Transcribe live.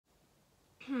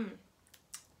The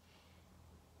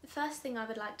first thing I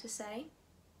would like to say,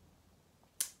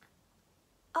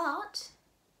 art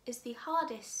is the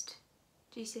hardest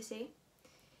GCSE.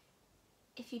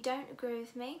 If you don't agree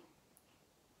with me,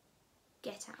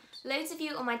 get out. Loads of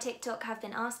you on my TikTok have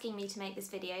been asking me to make this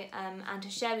video and to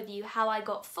share with you how I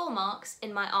got full marks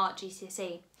in my art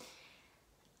GCSE.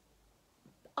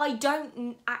 I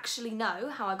don't actually know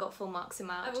how I got full marks in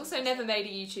my art. I've also never made a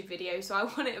YouTube video, so I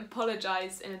want to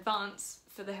apologise in advance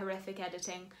for the horrific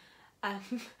editing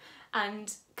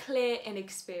and clear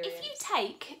inexperience. If you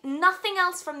take nothing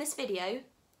else from this video,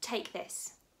 take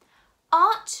this.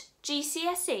 Art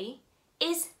GCSE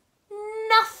is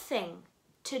nothing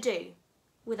to do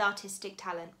with artistic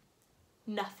talent.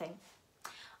 Nothing.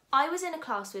 I was in a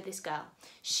class with this girl.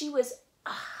 She was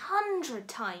 100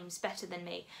 times better than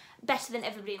me, better than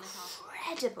everybody in the class.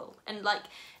 Incredible. And like,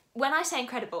 when I say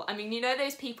incredible, I mean, you know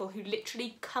those people who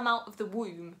literally come out of the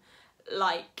womb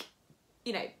like,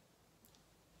 you know,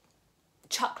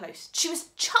 Chuck Close. She was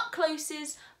Chuck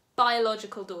Close's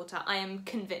biological daughter, I am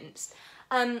convinced.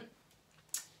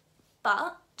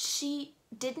 But she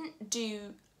didn't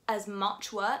do as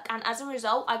much work, and as a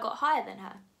result I got higher than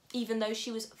her, even though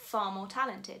she was far more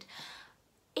talented.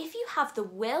 If you have the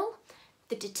will,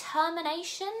 the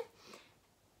determination,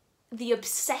 the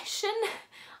obsession,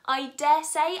 I dare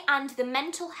say, and the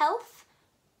mental health.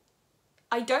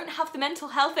 I don't have the mental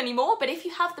health anymore, but if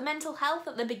you have the mental health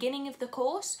at the beginning of the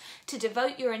course to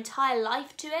devote your entire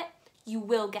life to it, you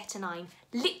will get a 9.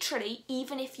 Literally,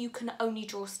 even if you can only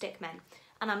draw stickmen.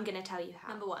 And I'm going to tell you how.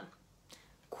 Number 1,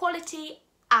 quality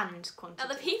and quantity.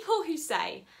 Now, the people who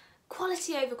say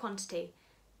quality over quantity,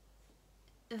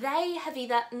 they have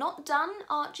either not done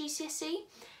art GCSE,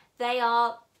 they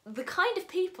are the kind of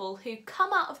people who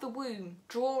come out of the womb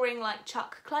drawing like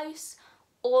Chuck Close,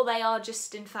 or they are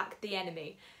just in fact the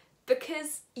enemy.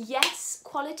 Because yes,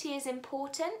 quality is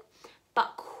important,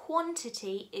 but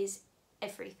quantity is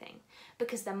everything.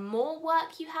 Because the more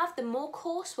work you have, the more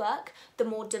coursework, the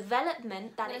more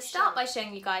development that I'm going to start by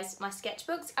showing you guys my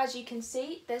sketchbooks. As you can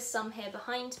see, there's some here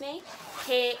behind me.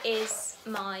 Here is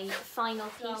my final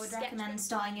piece. So I would recommend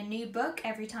starting a new book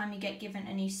every time you get given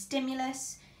a new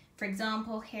stimulus. For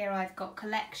example, here I've got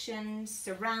collections,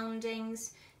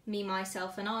 surroundings, me,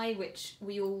 myself and I, which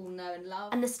we all know and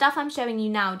love. And the stuff I'm showing you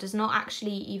now does not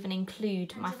actually even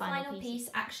include my final piece.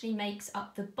 Actually makes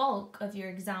up the bulk of your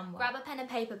exam work. Grab a pen and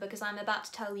paper, because I'm about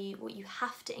to tell you what you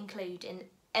have to include in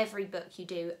every book you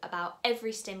do about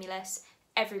every stimulus,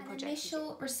 every project. An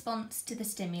initial response to the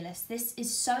stimulus. This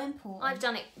is so important. I've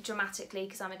done it dramatically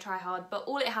because I'm a try-hard, but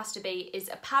all it has to be is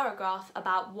a paragraph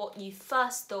about what you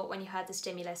first thought when you heard the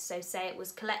stimulus. So say it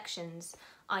was collections.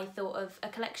 I thought of a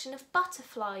collection of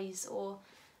butterflies, or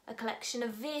a collection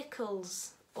of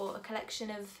vehicles, or a collection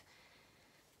of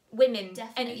women.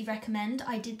 Definitely recommend.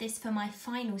 I did this for my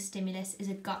final stimulus as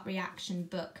a gut reaction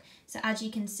book. So as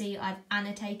you can see, I've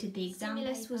annotated the exam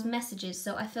stimulus paper. Was messages,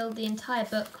 so I filled the entire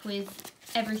book with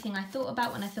everything I thought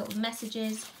about when I thought of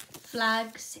messages,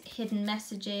 flags, hidden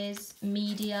messages,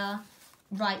 media,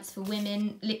 rights for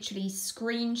women, literally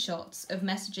screenshots of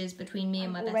messages between me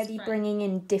and my best friend. Already bringing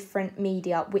in different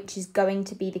media, which is going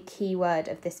to be the key word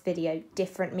of this video,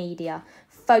 different media.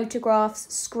 Photographs,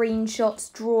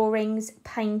 screenshots, drawings,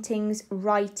 paintings,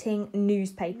 writing,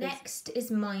 newspapers. Next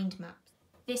is mind maps.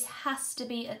 This has to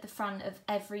be at the front of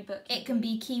every book. It can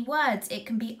be keywords, it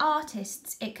can be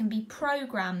artists, it can be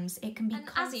programs, it can be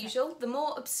concepts. As usual, the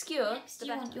more obscure, the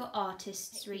better. You want your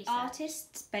artists research.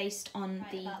 Artists based on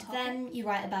the topic. Then you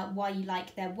write about why you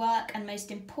like their work, and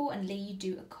most importantly, you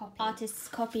do a copy. Artists'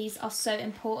 copies are so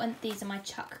important. These are my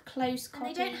Chuck Close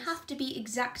copies. And they don't have to be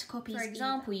exact copies. For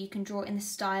example, you can draw in the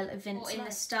style of Vincent, or in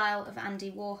the style of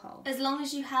Andy Warhol. As long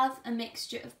as you have a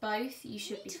mixture of both, you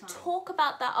should be fine. Talk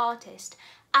about that artist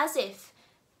as if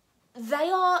they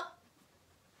are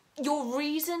your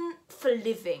reason for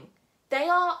living. They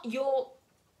are your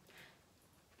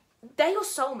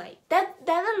soulmate. They're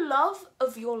the love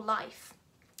of your life.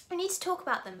 We need to talk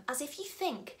about them as if you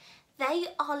think they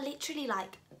are literally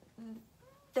like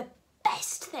the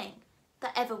best thing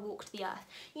that ever walked the earth.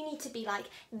 You need to be like,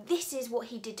 this is what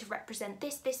he did to represent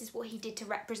this, this is what he did to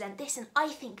represent this, and I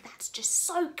think that's just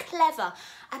so clever,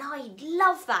 and I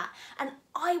love that, and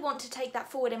I want to take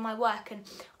that forward in my work, and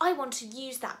I want to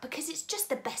use that because it's just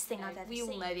the best thing I've ever seen.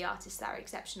 We all know the artists that are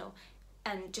exceptional,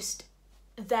 and just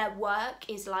their work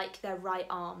is like their right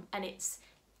arm, and it's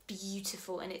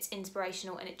beautiful and it's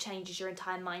inspirational and it changes your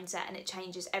entire mindset and it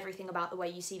changes everything about the way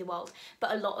you see the world.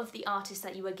 But a lot of the artists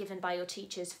that you were given by your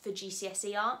teachers for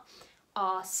GCSE art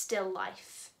are still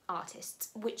life artists,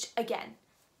 which again,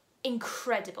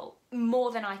 incredible,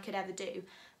 more than I could ever do.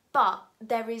 But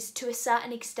there is, to a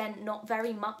certain extent, not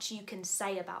very much you can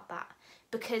say about that,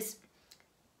 because,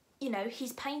 you know,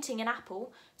 he's painting an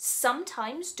apple.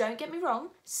 Sometimes, don't get me wrong,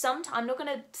 I'm not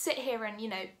going to sit here and, you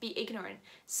know, be ignorant.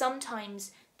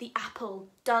 Sometimes the apple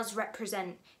does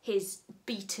represent his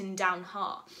beaten down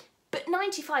heart. But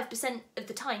 95% of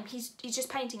the time, he's just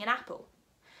painting an apple.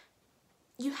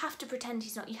 You have to pretend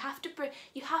he's not. You have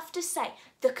to say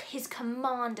his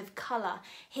command of colour,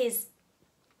 his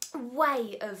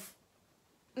way of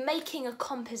making a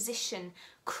composition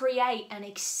create an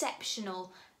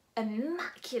exceptional,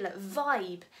 immaculate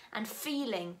vibe and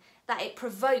feeling that it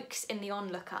provokes in the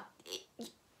onlooker.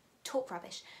 Talk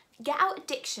rubbish. Get out a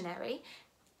dictionary,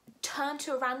 turn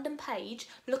to a random page,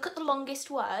 look at the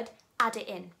longest word, add it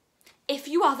in. If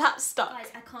you are that stuck.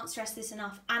 Guys, I can't stress this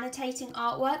enough. Annotating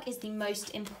artwork is the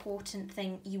most important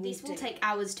thing you will do. These will take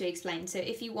hours to explain, so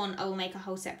if you want, I will make a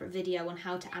whole separate video on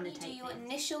how to annotate. You do your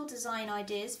initial design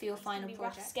ideas for your final project.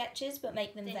 Rough sketches, but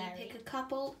make them vary. You pick a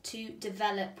couple to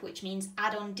develop, which means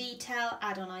add on detail,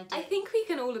 add on ideas. I think we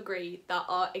can all agree that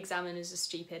art examiners are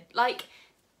stupid. Like,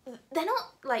 they're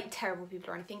not like terrible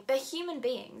people or anything. They're human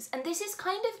beings, and this is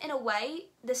kind of, in a way,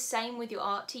 the same with your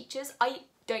art teachers.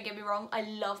 Don't get me wrong, I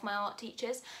love my art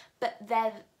teachers, but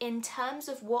in terms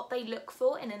of what they look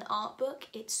for in an art book,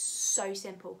 it's so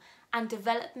simple. And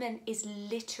development is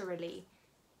literally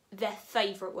their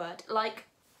favourite word. Like,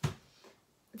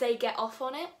 they get off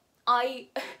on it. I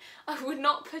would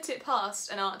not put it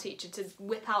past an art teacher to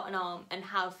whip out an arm and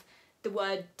have the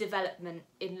word development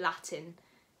in Latin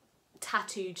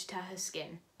tattooed to her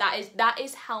skin. That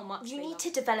is how much you need to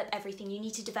develop everything. You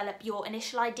need to develop your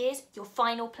initial ideas, your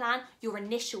final plan, your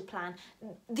initial plan.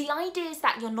 The ideas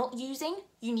that you're not using,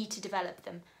 you need to develop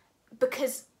them,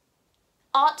 because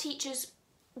art teachers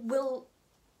it will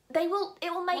make.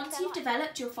 Once you've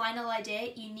developed your final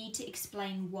idea, you need to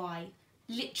explain why.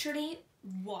 Literally,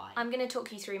 why. I'm going to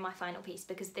talk you through my final piece,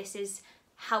 because this is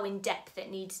how in depth it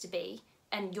needs to be,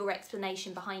 and your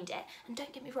explanation behind it. And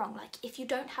don't get me wrong, like, if you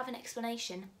don't have an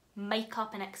explanation, make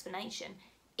up an explanation.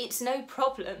 It's no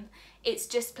problem. It's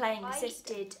just playing the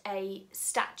system. I did a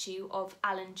statue of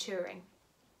Alan Turing.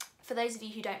 For those of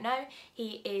you who don't know,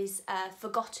 he is a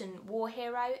forgotten war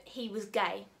hero. He was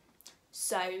gay,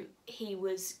 so he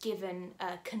was given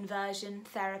conversion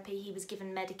therapy. He was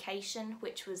given medication,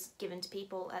 which was given to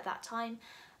people at that time,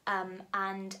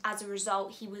 and as a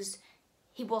result,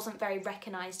 he wasn't very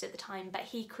recognised at the time, but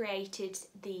he created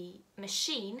the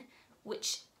machine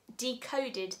which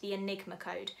decoded the Enigma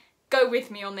code. Go with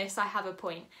me on this, I have a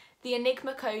point. The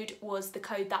Enigma code was the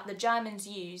code that the Germans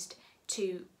used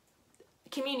to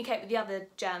communicate with the other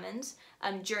Germans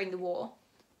during the war,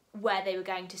 where they were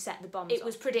going to set the bombs off.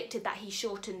 Was predicted that he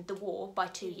shortened the war by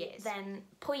 2 years. Then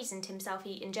poisoned himself.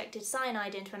 He injected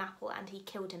cyanide into an apple and he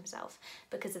killed himself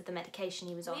because of the medication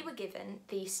he was on. We were given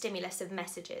the stimulus of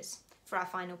messages for our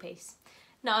final piece.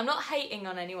 Now, I'm not hating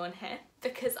on anyone here,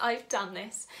 because I've done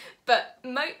this, but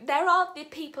there are the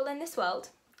people in this world,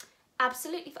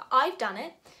 absolutely, I've done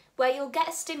it, where you'll get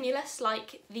a stimulus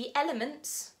like the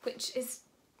elements, which is,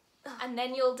 and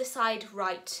then you'll decide,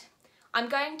 right, I'm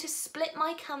going to split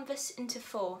my canvas into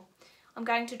 4. I'm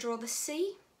going to draw the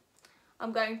sea,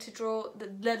 I'm going to draw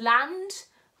the land,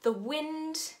 the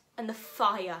wind, and the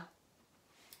fire.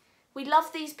 We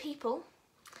love these people.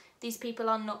 These people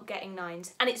are not getting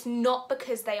 9s. And it's not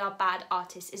because they are bad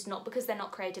artists. It's not because they're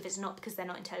not creative. It's not because they're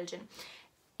not intelligent.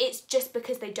 It's just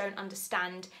because they don't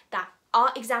understand that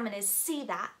art examiners see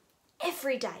that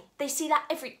every day. They see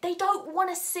that they don't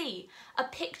want to see a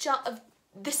picture of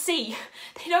the sea.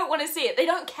 They don't want to see it. They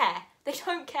don't care. They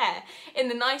don't care. In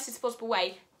the nicest possible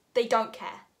way, they don't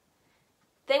care.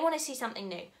 They want to see something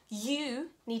new.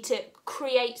 You need to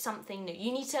create something new.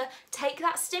 You need to take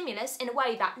that stimulus in a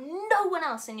way that no one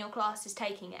else in your class is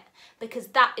taking it, because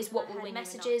that is what will win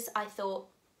messages. I thought,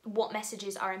 what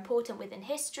messages are important within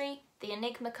history? The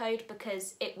Enigma code,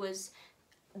 because it was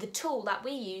the tool that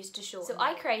we used to shorten. So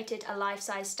I created a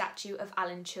life-size statue of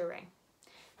Alan Turing.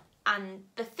 And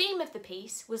the theme of the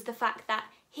piece was the fact that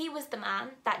he was the man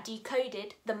that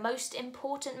decoded the most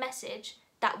important message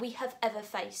that we have ever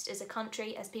faced as a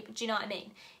country, as people. Do you know what I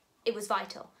mean? It was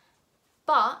vital.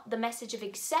 But the message of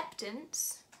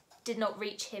acceptance did not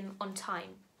reach him on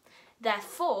time.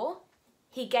 Therefore,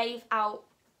 he gave out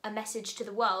a message to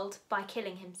the world by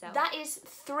killing himself. That is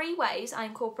 3 ways I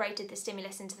incorporated the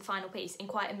stimulus into the final piece in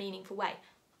quite a meaningful way.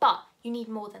 But you need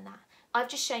more than that. I've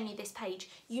just shown you this page.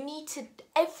 You need to,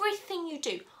 everything you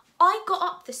do. I got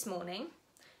up this morning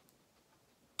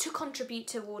to contribute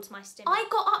towards my stimulus. I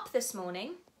got up this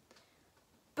morning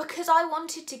because I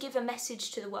wanted to give a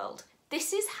message to the world.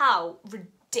 This is how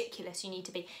ridiculous you need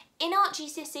to be. In Art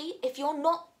GCSE, if you're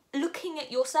not looking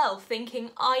at yourself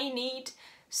thinking, I need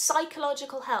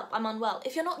psychological help, I'm unwell,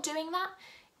 if you're not doing that,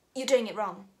 you're doing it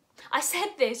wrong. I said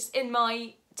this in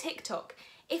my TikTok.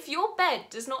 If your bed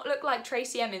does not look like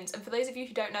Tracy Emin's, and for those of you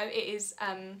who don't know, it is,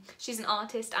 she's an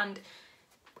artist, and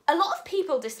a lot of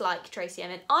people dislike Tracy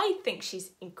Emin. I think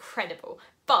she's incredible,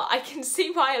 but I can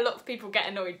see why a lot of people get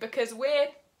annoyed, because we're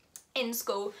in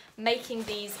school making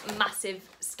these massive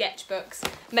sketchbooks,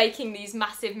 making these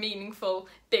massive meaningful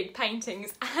big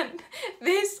paintings, and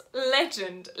this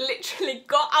legend literally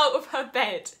got out of her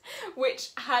bed,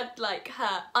 which had like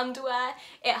her underwear,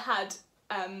 it had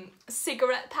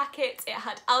cigarette packets, it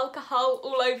had alcohol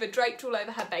all over, draped all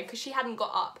over her bed, because she hadn't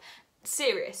got up.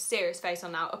 Serious face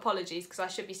on now, apologies, because I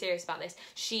should be serious about this.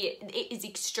 It is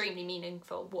extremely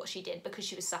meaningful what she did, because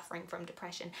she was suffering from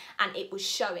depression, and it was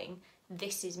showing,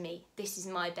 this is me, this is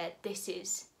my bed, this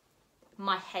is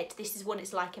my head, this is what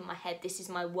it's like in my head, this is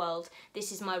my world,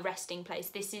 this is my resting place,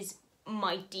 this is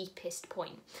my deepest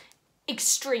point.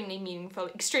 Extremely meaningful,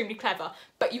 extremely clever,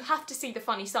 but you have to see the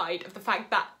funny side of the fact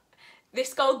that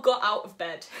this girl got out of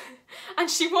bed and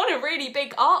she won a really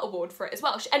big art award for it as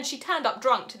well, and she turned up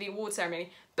drunk to the award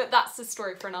ceremony, but that's the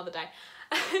story for another day.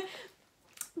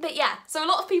 But yeah, so a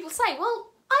lot of people say,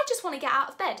 well, I just want to get out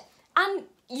of bed. And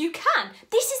you can.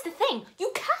 This is the thing.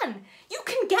 You can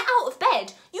get out of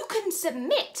bed. You can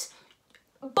submit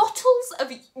bottles of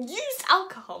used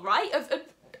alcohol, right? Of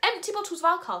empty bottles of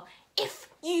alcohol. If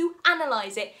you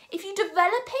analyse it, if you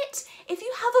develop it, if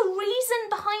you have a reason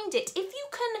behind it, if you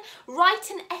can write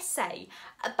an essay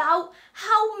about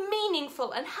how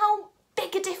meaningful and how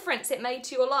big a difference it made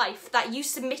to your life that you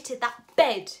submitted that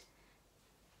bed,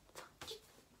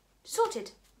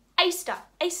 sorted. A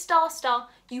star,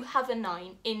 you have a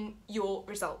 9 in your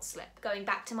results slip. Going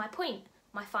back to my point,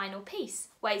 my final piece,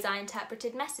 ways I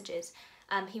interpreted messages.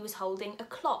 He was holding a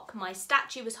clock. My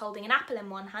statue was holding an apple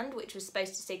in one hand, which was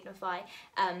supposed to signify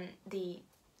the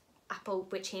apple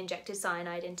which he injected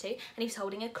cyanide into, and he was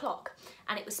holding a clock.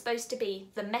 And it was supposed to be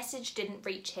the message didn't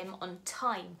reach him on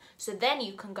time. So then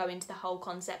you can go into the whole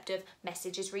concept of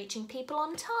messages reaching people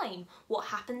on time. What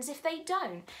happens if they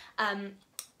don't?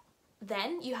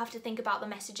 Then you have to think about the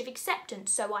message of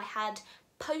acceptance. So I had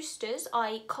posters,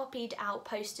 I copied out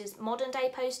posters, modern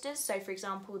day posters. So for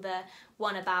example, the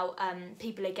one about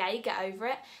people are gay, get over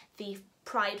it. The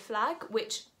pride flag,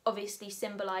 which obviously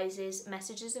symbolises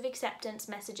messages of acceptance,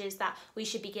 messages that we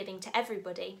should be giving to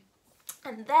everybody.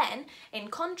 And then in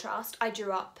contrast, I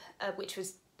drew up, which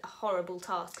was a horrible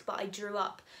task, but I drew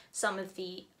up some of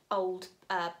the old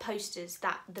posters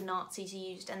that the Nazis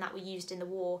used and that were used in the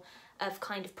war, of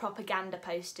kind of propaganda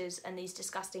posters and these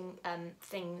disgusting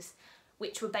things,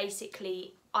 which were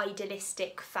basically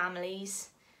idealistic families,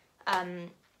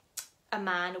 a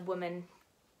man, a woman,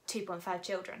 2.5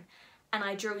 children. And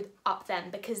I drew up them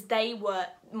because they were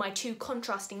my two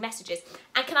contrasting messages.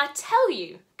 And can I tell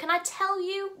you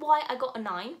why I got a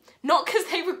 9? Not because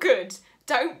they were good,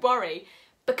 don't worry.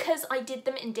 Because I did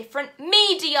them in different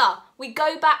media. We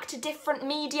go back to different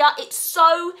media. It's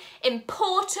so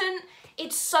important.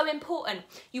 It's so important.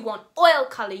 You want oil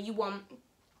colour, you want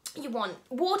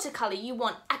watercolour, you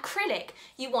want acrylic,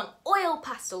 you want oil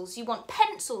pastels, you want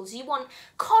pencils, you want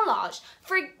collage.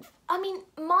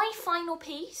 My final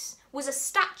piece was a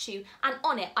statue, and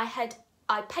on it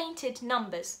I painted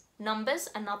numbers. Numbers,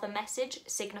 another message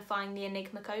signifying the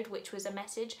Enigma code, which was a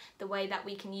message, the way that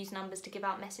we can use numbers to give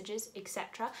out messages,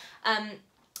 etc.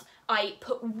 I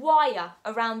put wire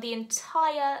around the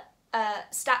entire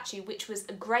statue, which was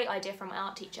a great idea from my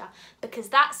art teacher, because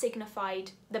that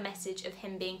signified the message of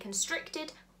him being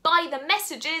constricted by the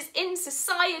messages in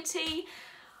society.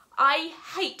 I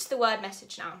hate the word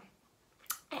message now.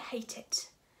 I hate it.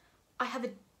 I have a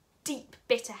deep,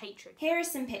 bitter hatred. Here are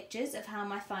some pictures of how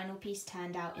my final piece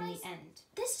turned out in the end.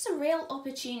 This is a real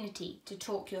opportunity to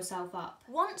talk yourself up.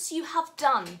 Once you have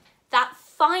done that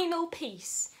final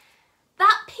piece,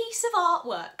 that piece of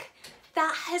artwork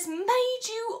that has made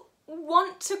you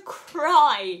want to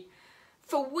cry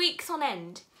for weeks on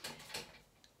end,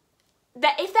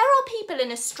 that if there are people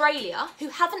in Australia who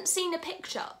haven't seen a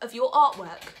picture of your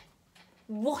artwork,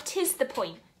 what is the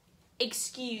point?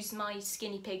 Excuse my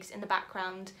skinny pigs in the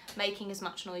background making as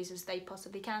much noise as they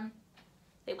possibly can.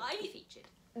 They will be featured.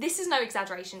 This is no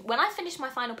exaggeration. When I finished my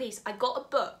final piece, I got a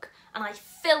book and I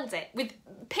filled it with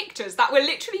pictures that were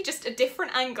literally just a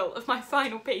different angle of my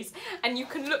final piece, and you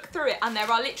can look through it and there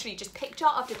are literally just picture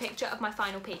after picture of my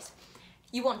final piece.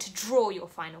 You want to draw your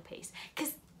final piece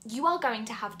because you are going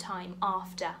to have time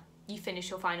after you finish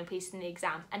your final piece in the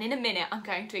exam, and in a minute I'm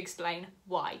going to explain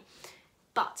why.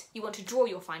 But you want to draw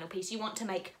your final piece, you want to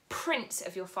make prints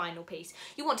of your final piece,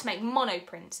 you want to make mono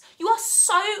prints. You are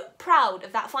so proud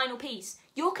of that final piece.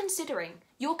 You're considering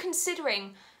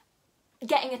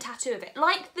getting a tattoo of it.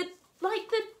 Like the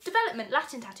development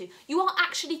Latin tattoo. You are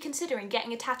actually considering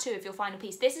getting a tattoo of your final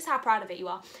piece. This is how proud of it you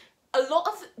are. A lot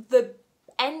of the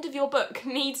end of your book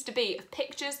needs to be of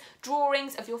pictures,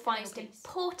 drawings of your final piece. The most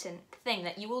important thing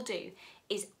that you will do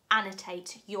is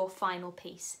annotate your final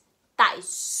piece. That is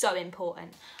so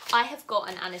important. I have got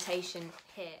an annotation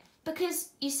here. Because,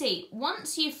 you see,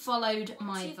 once you've followed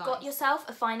my advice... You've got yourself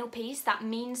a final piece that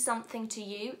means something to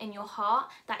you in your heart,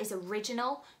 that is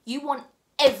original. You want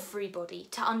everybody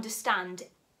to understand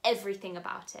everything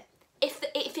about it.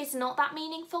 If it's not that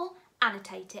meaningful,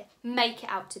 annotate it. Make it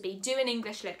out to be. Do an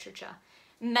English literature.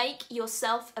 Make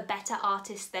yourself a better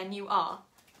artist than you are.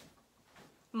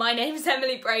 My name's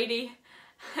Emily Brady.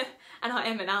 And I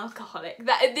am an alcoholic.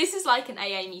 This is like an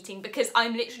AA meeting because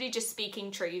I'm literally just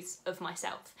speaking truths of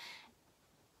myself.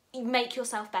 Make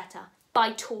yourself better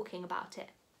by talking about it.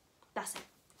 That's it.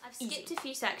 I've skipped a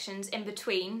few sections in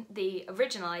between the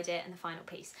original idea and the final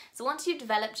piece. So once you've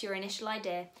developed your initial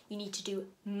idea, you need to do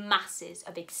masses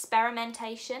of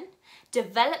experimentation,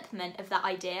 development of that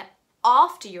idea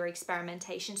after your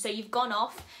experimentation. So you've gone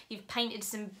off, you've painted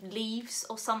some leaves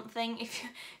or something.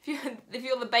 If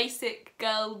you're the basic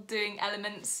girl doing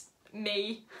elements,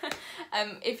 me,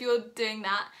 if you're doing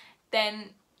that,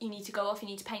 then you need to go off, you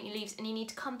need to paint your leaves, and you need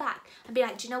to come back and be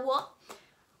like, do you know what?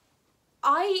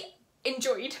 I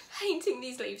enjoyed painting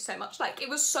these leaves so much. Like, it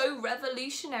was so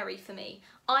revolutionary for me.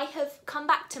 I have come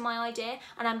back to my idea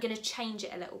and I'm going to change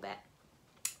it a little bit.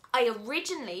 I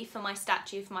originally, for my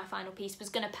statue, for my final piece, was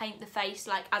going to paint the face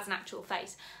like as an actual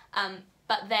face.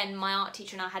 But then my art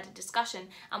teacher and I had a discussion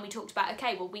and we talked about,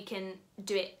 okay, well, we can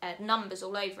do it numbers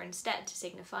all over instead to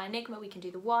signify enigma. We can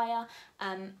do the wire.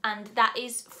 And that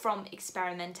is from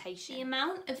experimentation. The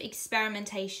amount of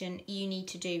experimentation you need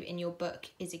to do in your book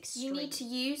is extreme. You need to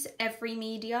use every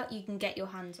media you can get your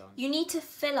hands on. You need to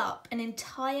fill up an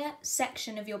entire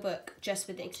section of your book just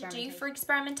with the experimentation. To do for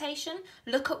experimentation,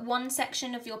 look at one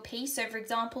section of your piece. So, for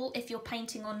example, if you're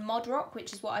painting on mod rock,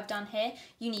 which is what I've done here,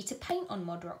 you need to paint on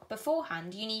mod rock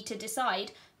beforehand. You need to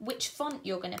decide which font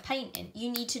you're going to paint in.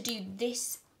 You need to do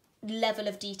this level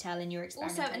of detail in your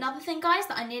experimentation. Also, another thing, guys,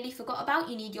 that I nearly forgot about,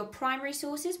 you need your primary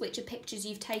sources, which are pictures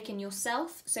you've taken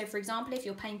yourself. So, for example, if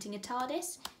you're painting a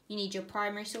TARDIS, you need your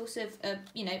primary source of,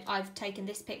 you know, I've taken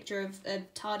this picture of a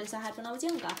TARDIS I had when I was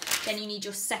younger. Then you need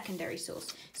your secondary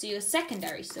source. So your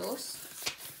secondary source,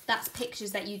 that's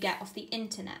pictures that you get off the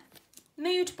internet.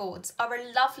 Mood boards are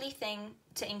a lovely thing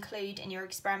to include in your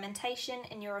experimentation,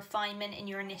 in your refinement, in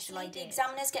your initial ideas. The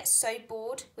examiners get so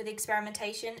bored with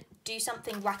experimentation, do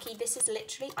something wacky. This is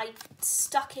literally, I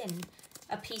stuck in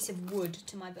a piece of wood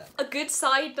to my book. A good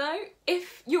side note,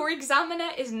 if your examiner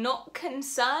is not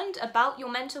concerned about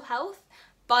your mental health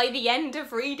by the end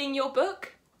of reading your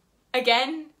book,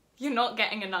 again, you're not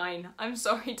getting a 9. I'm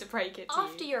sorry to break it to you.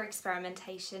 After your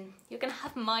experimentation, you're going to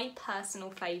have my personal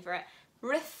favourite,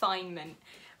 refinement.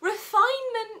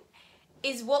 Refinement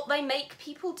is what they make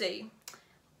people do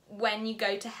when you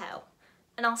go to hell.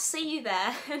 And I'll see you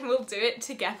there and we'll do it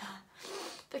together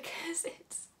because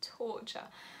it's torture.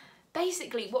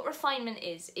 Basically, what refinement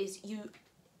is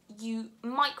you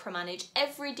micromanage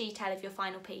every detail of your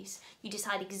final piece. You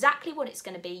decide exactly what it's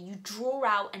going to be. You draw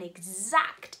out an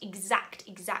exact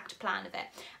plan of it.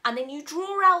 And then you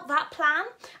draw out that plan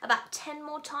about 10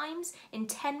 more times in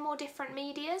 10 more different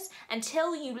medias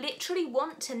until you literally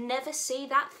want to never see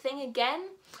that thing again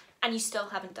and you still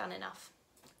haven't done enough.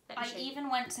 I even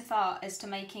went so far as to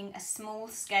making a small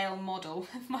scale model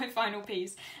of my final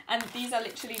piece. And these are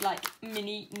literally like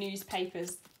mini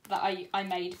newspapers that I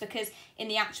made, because in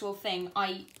the actual thing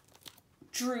I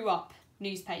drew up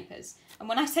newspapers. And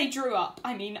when I say drew up,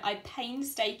 I mean I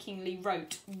painstakingly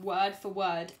wrote word for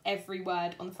word every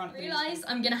word on the front of the newspaper. Realise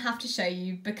I'm going to have to show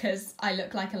you because I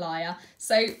look like a liar.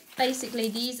 So basically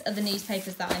these are the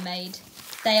newspapers that I made.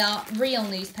 They are real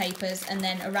newspapers, and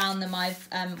then around them I've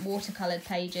watercoloured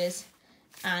pages,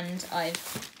 and I've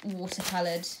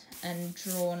watercoloured and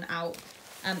drawn out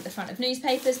the front of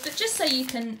newspapers, but just so you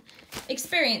can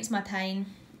experience my pain.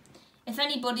 If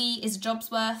anybody is a job's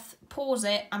worth, pause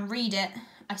it and read it.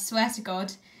 I swear to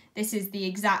God, this is the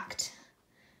exact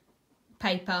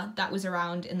paper that was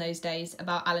around in those days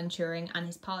about Alan Turing and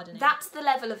his pardoning. That's the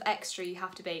level of extra you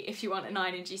have to be if you want a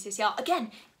 9 in GCSE Art.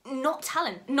 Again, not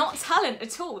talent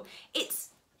at all. It's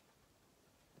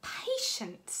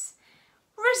patience,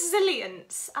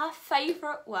 resilience, our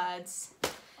favourite words.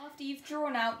 After you've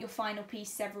drawn out your final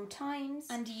piece several times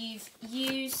and you've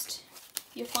used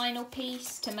your final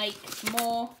piece to make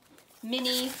more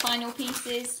mini final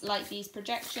pieces like these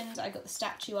projections. I got the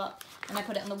statue up and I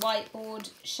put it on the whiteboard.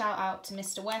 Shout out to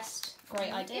Mr. West,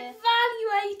 great idea.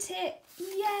 Evaluate it,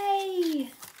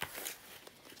 yay!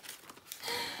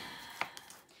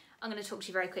 I'm going to talk to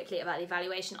you very quickly about the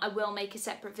evaluation. I will make a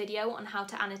separate video on how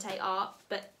to annotate art,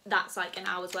 but that's like an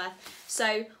hour's worth.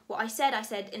 So what I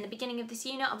said in the beginning of this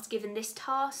unit, I was given this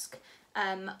task.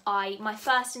 My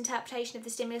first interpretation of the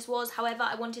stimulus was, however,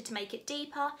 I wanted to make it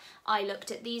deeper. I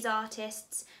looked at these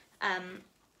artists.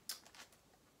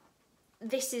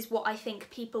 This is what I think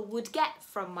people would get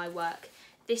from my work.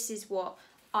 This is what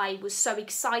I was so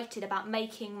excited about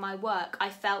making my work. I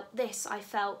felt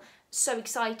so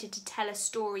excited to tell a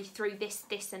story through this,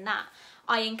 and that.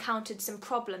 I encountered some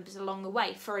problems along the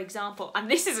way. For example,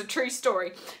 and this is a true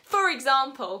story. For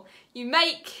example, you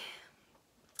make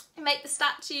the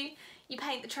statue, you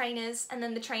paint the trainers, and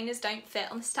then the trainers don't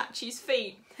fit on the statue's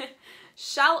feet.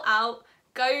 Shout out,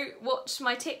 go watch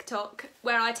my TikTok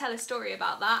where I tell a story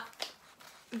about that.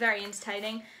 Very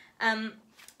entertaining.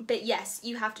 But yes,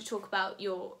 you have to talk about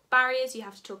your barriers, you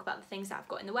have to talk about the things that have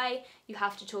got in the way, you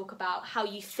have to talk about how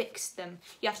you fixed them,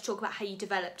 you have to talk about how you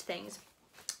developed things.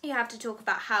 You have to talk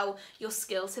about how your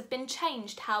skills have been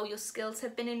changed, how your skills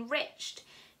have been enriched.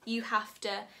 You have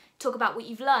to talk about what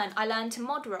you've learned. I learned to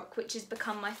mod rock, which has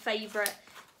become my favourite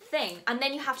thing. And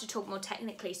then you have to talk more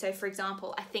technically. So for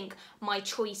example, I think my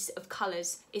choice of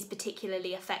colours is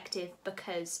particularly effective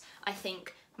because I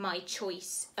think my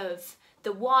choice of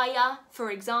the wire,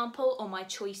 for example, or my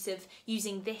choice of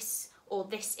using this or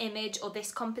this image or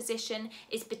this composition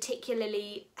is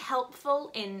particularly helpful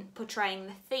in portraying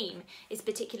the theme, is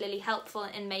particularly helpful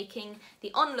in making the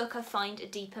onlooker find a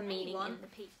deeper meaning in the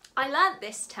piece. I learnt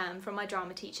this term from my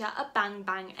drama teacher, a bang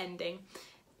bang ending.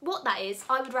 What that is,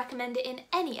 I would recommend it in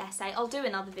any essay. I'll do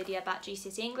another video about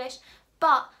GCSE English,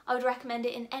 but I would recommend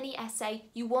it in any essay.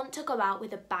 You want to go out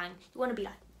with a bang. You want to be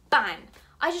like, bang.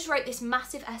 I just wrote this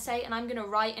massive essay and I'm going to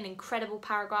write an incredible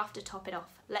paragraph to top it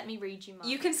off. Let me read you mine.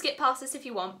 You can skip past this if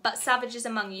you want, but savages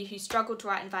among you who struggle to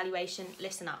write an evaluation,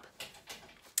 listen up.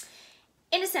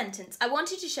 In a sentence, I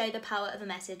wanted to show the power of a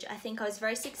message. I think I was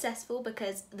very successful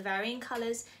because the varying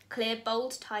colours, clear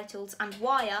bold titles and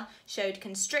wire showed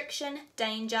constriction,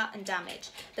 danger and damage.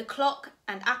 The clock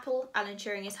and apple Alan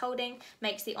Turing is holding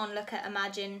makes the onlooker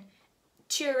imagine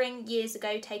Turing years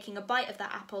ago taking a bite of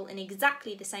that apple in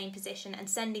exactly the same position and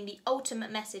sending the ultimate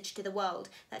message to the world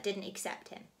that didn't accept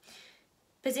him.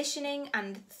 Positioning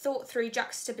and thought through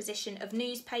juxtaposition of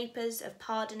newspapers, of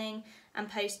pardoning and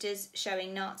posters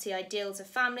showing Nazi ideals of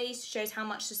families shows how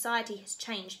much society has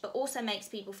changed, but also makes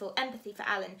people feel empathy for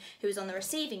Alan, who is on the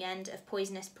receiving end of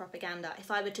poisonous propaganda.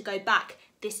 If I were to go back,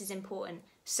 this is important.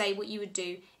 Say what you would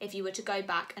do if you were to go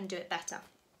back and do it better.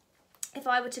 If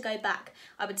I were to go back,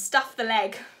 I would stuff the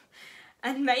leg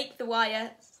and make the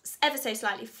wire ever so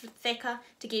slightly thicker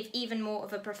to give even more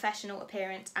of a professional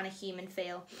appearance and a human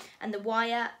feel. And the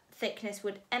wire thickness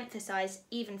would emphasise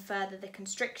even further the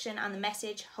constriction and the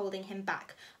message holding him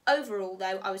back. Overall,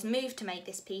 though, I was moved to make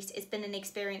this piece. It's been an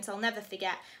experience I'll never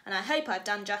forget, and I hope I've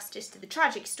done justice to the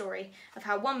tragic story of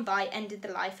how one bite ended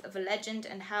the life of a legend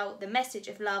and how the message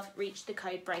of love reached the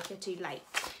code breaker too late.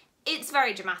 It's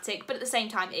very dramatic, but at the same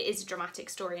time, it is a dramatic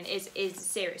story and is a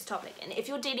serious topic. And if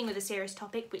you're dealing with a serious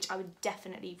topic, which I would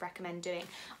definitely recommend doing,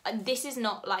 this is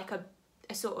not like a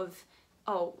sort of,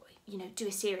 oh, you know, do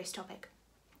a serious topic.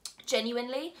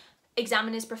 Genuinely,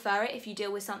 examiners prefer it if you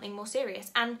deal with something more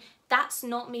serious. And that's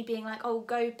not me being like, oh,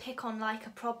 go pick on like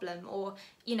a problem or,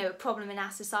 you know, a problem in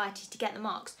our society to get the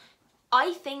marks.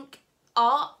 I think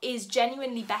art is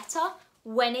genuinely better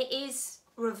when it is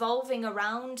revolving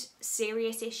around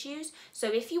serious issues. So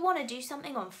if you want to do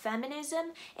something on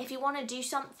feminism, if you want to do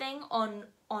something on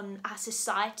our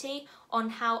society, on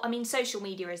how, I mean, social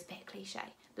media is a bit cliche,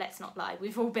 let's not lie,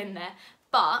 we've all been there,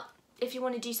 but if you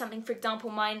want to do something, for example,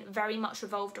 mine very much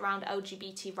revolved around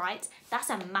LGBT rights,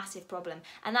 that's a massive problem.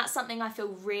 And that's something I feel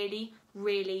really,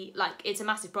 really, like, it's a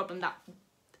massive problem that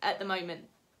at the moment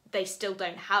they still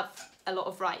don't have a lot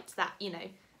of rights that, you know,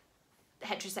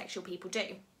 heterosexual people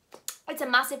do. It's a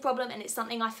massive problem and it's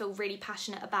something I feel really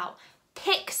passionate about.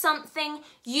 Pick something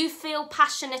you feel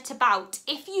passionate about.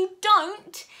 If you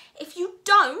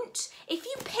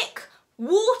pick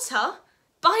water,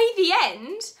 by the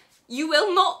end, you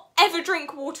will not ever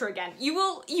drink water again. You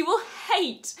will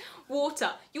hate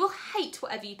water. You will hate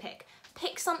whatever you pick.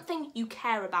 Pick something you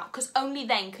care about, because only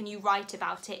then can you write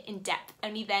about it in depth.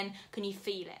 Only then can you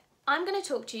feel it. I'm going to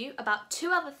talk to you about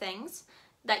 2 other things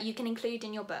that you can include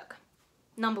in your book.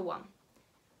 Number 1,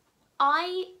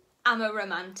 I am a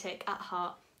romantic at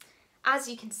heart. As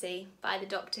you can see by the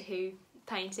Doctor Who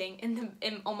painting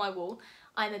on my wall.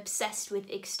 I'm obsessed with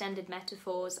extended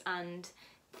metaphors and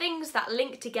things that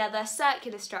link together,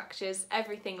 circular structures,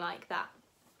 everything like that.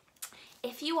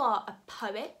 If you are a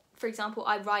poet, for example,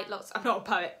 I'm not a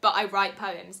poet, but I write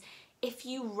poems. If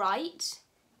you write,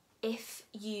 if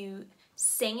you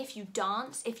sing, if you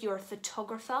dance, if you're a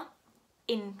photographer,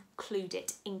 include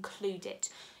it.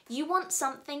 You want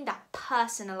something that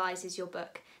personalises your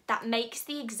book, that makes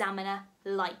the examiner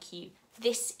like you.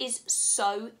 This is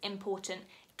so important.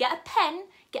 Get a pen,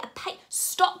 get a paper,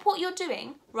 stop what you're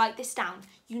doing, write this down.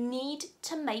 You need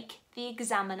to make the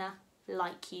examiner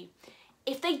like you.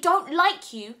 If they don't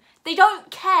like you, they don't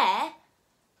care,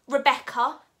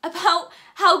 Rebecca, about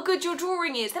how good your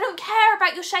drawing is. They don't care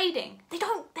about your shading. They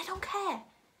don't care.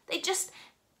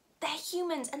 They're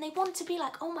humans and they want to be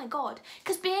like, oh my God.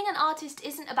 Because being an artist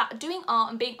isn't about doing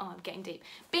art and being, I'm getting deep.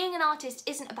 Being an artist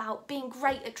isn't about being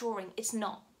great at drawing. It's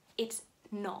not. It's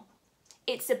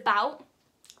about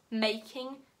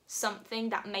making something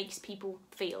that makes people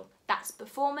feel. That's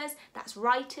performers, that's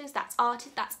writers, that's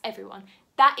artists, that's everyone.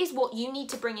 That is what you need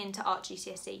to bring into Art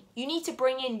GCSE. You need to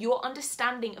bring in your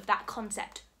understanding of that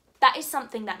concept. That is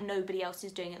something that nobody else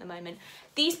is doing at the moment.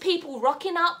 These people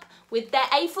rocking up with their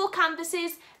A4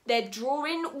 canvases, they're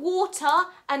drawing water,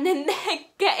 and then they're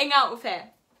getting out of here.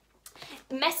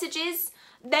 Messages,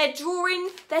 they're drawing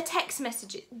their text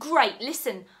messages. Great,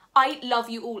 listen, I love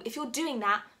you all. If you're doing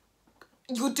that,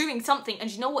 you're doing something,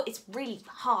 and you know what? It's really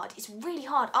hard. It's really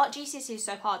hard. Art GCSE is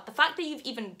so hard. The fact that you've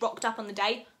even rocked up on the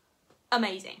day,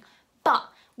 amazing. But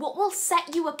what will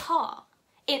set you apart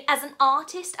as an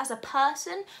artist, as a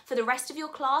person, for the rest of your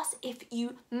class, if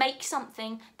you make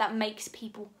something that makes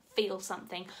people feel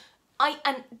something.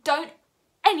 And don't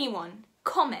anyone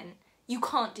comment, you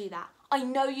can't do that. I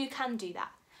know you can do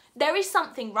that. There is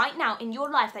something right now in your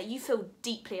life that you feel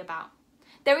deeply about.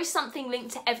 There is something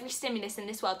linked to every stimulus in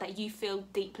this world that you feel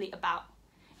deeply about.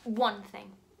 One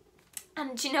thing.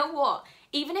 And do you know what?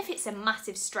 Even if it's a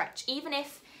massive stretch, even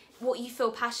if what you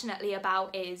feel passionately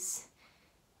about is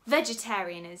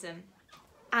vegetarianism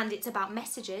and it's about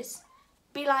messages,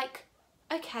 be like,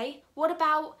 okay, what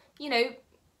about,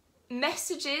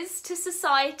 messages to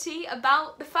society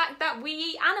about the fact that we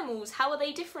eat animals? How are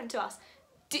they different to us?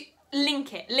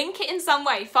 Link it in some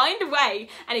way, find a way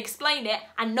and explain it,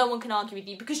 and no one can argue with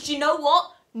you, because do you know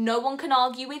what? No one can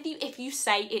argue with you if you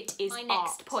say it is art. My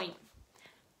next point.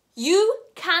 You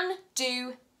can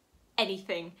do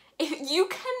anything. You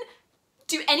can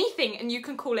do anything and you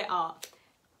can call it art.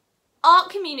 Art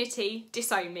community,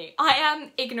 disown me. I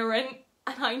am ignorant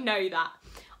and I know that.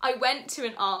 I went to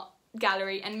an art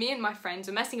gallery and me and my friends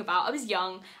were messing about. I was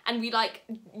young and we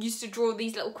used to draw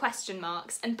these little question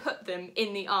marks and put them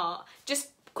in the art.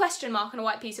 Just question mark on a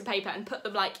white piece of paper and put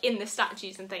them in the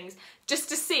statues and things, just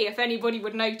to see if anybody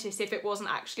would notice if it wasn't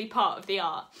actually part of the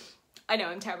art. I know,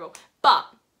 I'm terrible. But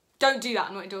don't do that,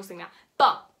 I'm not endorsing that.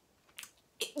 But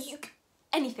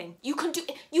anything. You can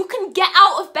get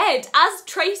out of bed, as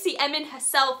Tracy Emin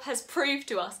herself has proved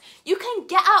to us. You can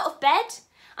get out of bed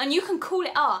and you can call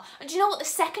it art. And do you know what? The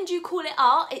second you call it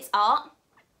art, it's art.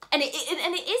 And it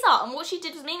is art, and what she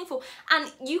did was meaningful.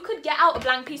 And you could get out a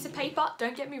blank piece of paper,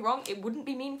 don't get me wrong, it wouldn't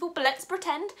be meaningful, but let's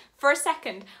pretend for a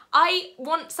second. I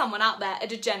want someone out there, a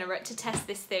degenerate, to test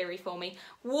this theory for me.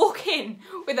 Walk in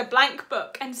with a blank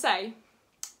book and say,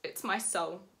 it's my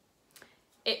soul.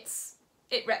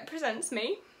 It represents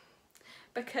me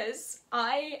because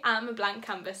I am a blank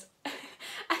canvas.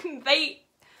 And they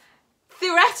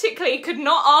theoretically could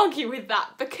not argue with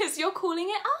that because you're calling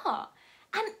it art.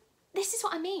 And this is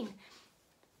what I mean.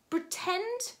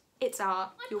 Pretend it's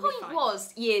art. My point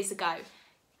was, years ago,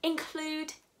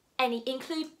 include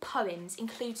poems,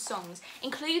 include songs,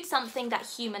 include something that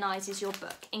humanises your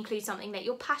book, include something that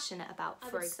you're passionate about,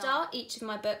 for example. I would start each of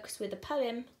my books with a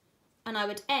poem, and I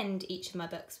would end each of my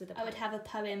books with a poem. I would have a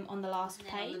poem on the last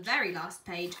page. On the very last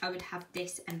page, I would have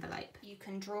this envelope. You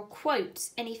can draw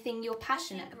quotes, anything you're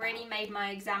passionate about. What really made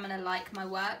my examiner like my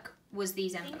work was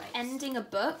these envelopes. Ending a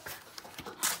book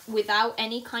without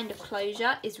any kind of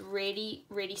closure is really,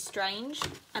 really strange,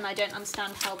 and I don't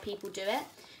understand how people do it.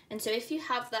 And so if you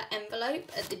have that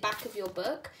envelope at the back of your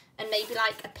book and maybe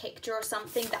a picture or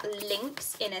something that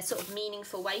links in a sort of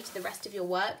meaningful way to the rest of your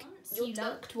work, you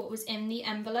looked what was in the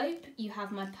envelope. You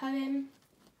have my poem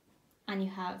and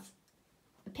you have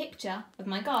a picture of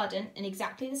my garden in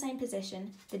exactly the same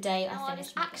position the day I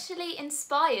finished my book. I was actually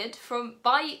inspired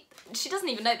by, she doesn't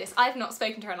even know this, I've not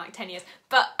spoken to her in 10 years,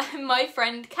 but my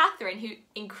friend Catherine, who,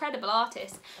 incredible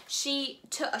artist, she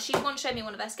once showed me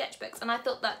one of her sketchbooks, and I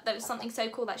thought that there was something so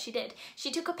cool that she did.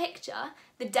 She took a picture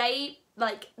the day,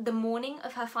 the morning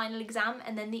of her final exam,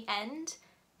 and then the end,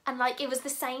 And like it was the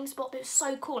same spot, but it was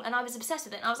so cool, and I was obsessed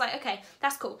with it. And I was like, okay,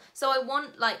 that's cool. So I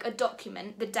want like a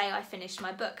document the day I finished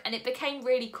my book, and it became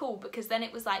really cool because then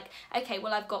it was like, okay,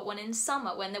 well I've got one in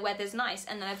summer when the weather's nice,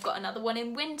 and then I've got another one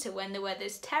in winter when the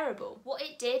weather's terrible. What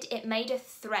it did, it made a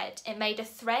thread. It made a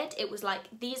thread. It was like,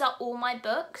 these are all my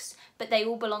books, but they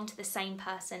all belong to the same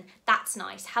person. That's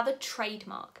nice. Have a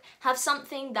trademark. Have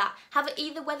something that,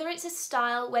 either whether it's a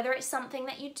style, whether it's something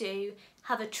that you do,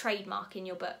 have a trademark in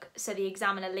your book so the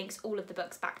examiner links all of the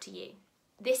books back to you.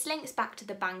 This links back to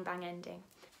the bang bang ending.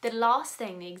 The last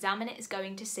thing the examiner is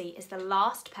going to see is the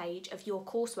last page of your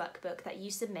coursework book that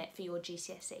you submit for your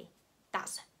GCSE.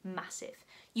 That's massive.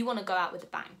 You want to go out with a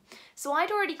bang. So I'd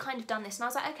already kind of done this and I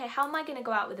was like, okay, how am I going to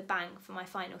go out with a bang for my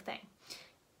final thing?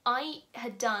 I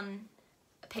had done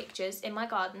pictures in my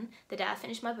garden the day I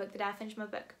finished my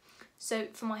book, So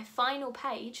for my final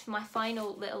page, for my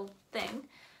final little thing,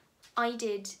 I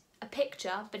did a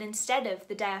picture, but instead of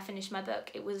the day I finished my book,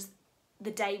 it was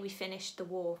the day we finished the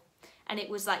war. And it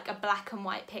was like a black and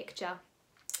white picture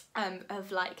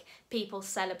of like people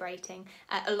celebrating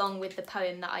along with the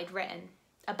poem that I'd written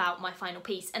about my final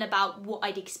piece and about what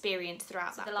I'd experienced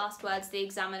throughout that. The last words the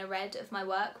examiner read of my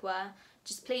work were,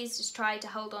 please just try to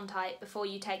hold on tight before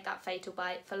you take that fatal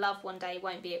bite, for love one day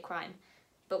won't be a crime,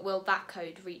 but will that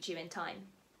code reach you in time?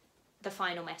 The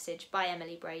final message by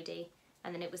Emily Brady.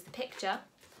 And then it was the picture,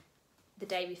 the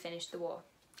day we finished the war.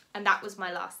 And that was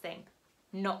my last thing.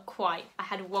 Not quite. I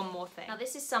had one more thing. Now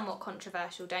this is somewhat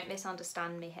controversial, don't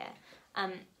misunderstand me here.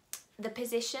 The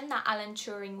position that Alan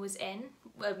Turing was in,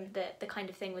 the kind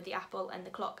of thing with the apple and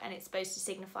the clock, and it's supposed to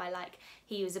signify like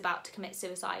he was about to commit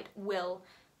suicide, will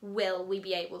we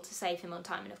be able to save him on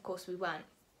time? And of course we weren't.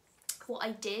 What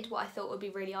I thought would be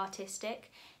really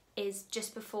artistic, is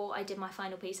just before I did my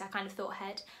final piece, I kind of thought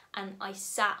ahead and I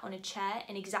sat on a chair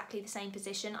in exactly the same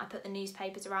position. I put the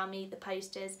newspapers around me, the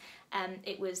posters,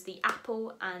 it was the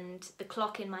apple and the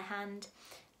clock in my hand,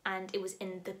 and it was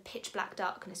in the pitch black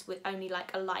darkness with only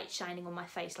like a light shining on my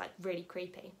face, like really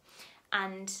creepy.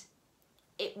 And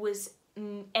it was,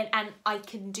 and I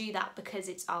can do that because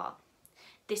it's art.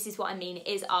 This is what I mean, it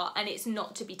is art, and it's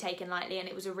not to be taken lightly, and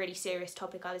it was a really serious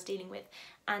topic I was dealing with.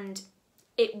 And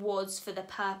it was for the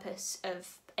purpose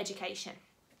of education.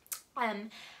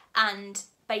 And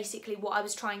basically what I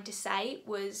was trying to say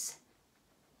was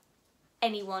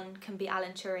anyone can be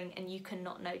Alan Turing and you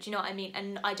cannot know. Do you know what I mean?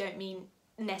 And I don't mean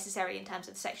necessarily in terms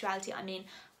of sexuality. I mean,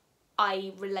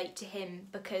 I relate to him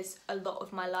because a lot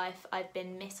of my life I've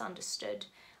been misunderstood.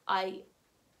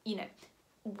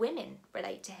 Women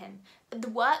relate to him. The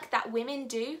work that women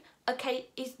do, okay,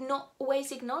 is not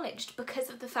always acknowledged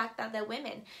because of the fact that they're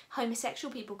women.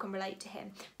 Homosexual people can relate to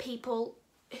him. People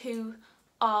who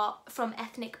are from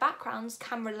ethnic backgrounds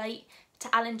can relate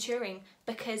to Alan Turing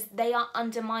because they are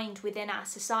undermined within our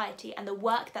society, and the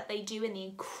work that they do and the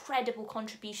incredible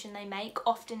contribution they make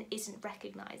often isn't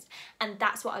recognised. And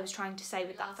that's what I was trying to say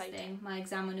with that photo. Thing my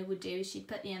examiner would do is she'd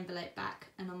put the envelope back,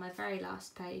 and on my very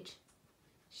last page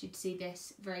she'd see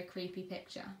this very creepy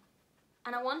picture.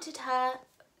 And I wanted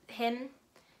him,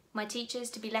 my teachers,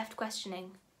 to be left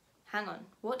questioning, hang on,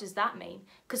 what does that mean?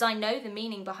 Because I know the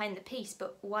meaning behind the piece,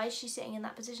 but why is she sitting in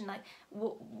that position? Like,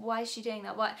 why is she doing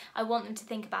that? Why? I want them to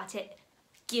think about it.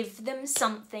 Give them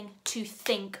something to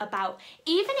think about.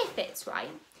 Even if it's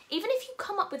right, even if you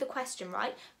come up with a question,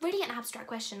 right? Really an abstract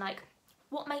question like,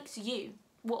 what makes you?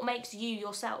 What makes you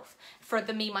yourself? For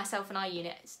the me, myself and I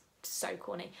unit, it's so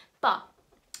corny. But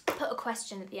put a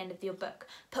question at the end of your book.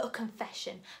 Put a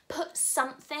confession. Put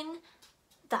something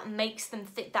that makes them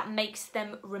think, that makes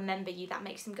them remember you, that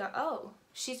makes them go, oh,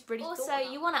 she's really thought about.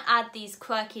 Also, you want to add these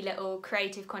quirky little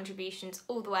creative contributions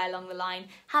all the way along the line.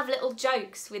 Have little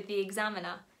jokes with the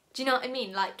examiner. Do you know what I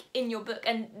mean? Like in your book,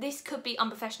 and this could be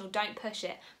unprofessional, don't push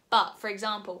it. But for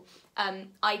example,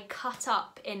 I cut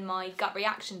up in my gut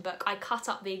reaction book, I cut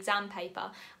up the exam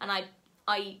paper and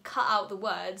I cut out the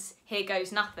words, here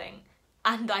goes nothing,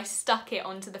 and I stuck it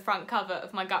onto the front cover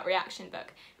of my gut reaction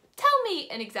book. Tell me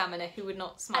an examiner who would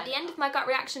not smile. At the end of my gut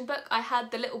reaction book, I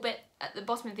had the little bit at the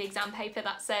bottom of the exam paper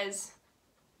that says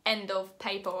end of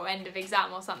paper or end of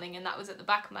exam or something, and that was at the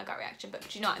back of my gut reaction book.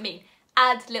 Do you know what I mean?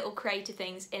 Add little creative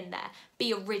things in there.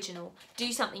 Be original.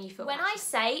 Do something you feel passionate. When I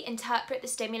say interpret the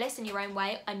stimulus in your own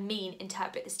way, I mean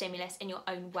interpret the stimulus in your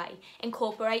own way.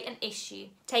 Incorporate an issue.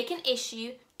 Take an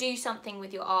issue, do something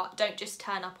with your art. Don't just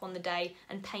turn up on the day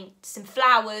and paint some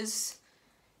flowers.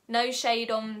 No shade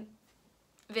on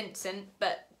Vincent,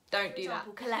 but don't do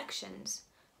that. Collections.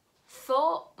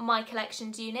 For my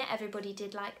collections unit, everybody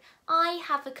did like, I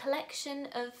have a collection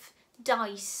of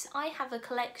dice, I have a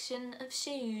collection of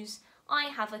shoes, I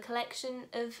have a collection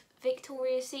of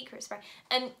Victoria's Secret spray.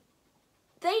 And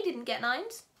they didn't get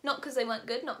 9s. Not because they weren't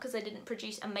good, not because they didn't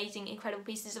produce amazing, incredible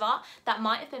pieces of art. That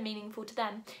might have been meaningful to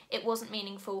them. It wasn't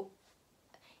meaningful.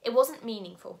 It wasn't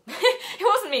meaningful. It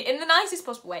wasn't in the nicest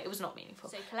possible way. It was not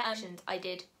meaningful. So collections, I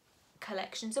did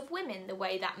collections of women, the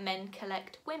way that men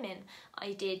collect women.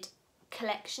 I did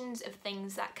collections of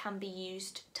things that can be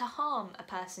used to harm a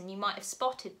person. You might have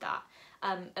spotted that,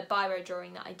 a biro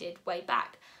drawing that I did way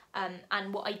back.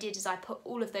 And what I did is I put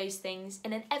all of those things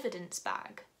in an evidence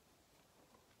bag.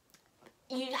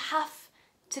 You have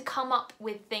to come up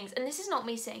with things, and this is not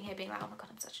me sitting here being like, oh my god,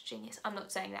 I'm such a genius. I'm not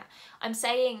saying that. I'm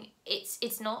saying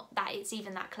it's not that it's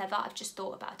even that clever. I've just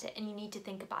thought about it, and you need to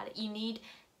think about it. You need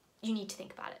to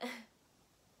think about it.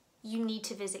 You need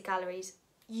to visit galleries.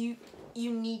 You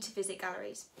need to visit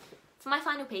galleries. For my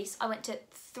final piece, I went to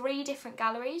 3 different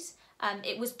galleries.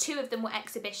 It was 2 of them were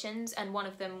exhibitions, and 1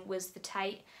 of them was the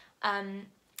Tate.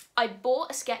 I bought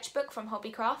a sketchbook from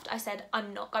Hobbycraft. I said,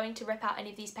 I'm not going to rip out any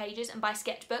of these pages, and by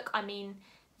sketchbook, I mean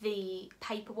the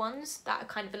paper ones that are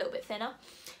kind of a little bit thinner.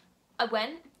 I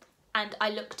went and I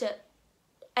looked at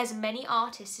as many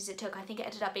artists as it took. I think it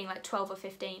ended up being like 12 or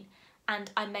 15,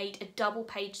 and I made a double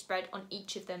page spread on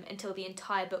each of them until the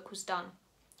entire book was done.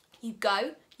 You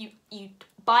go, you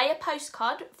buy a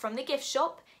postcard from the gift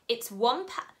shop. It's £1,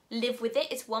 live with it,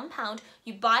 it's £1.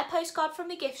 You buy a postcard from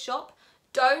the gift shop.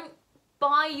 Don't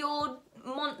buy your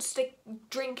Monster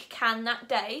drink can that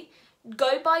day.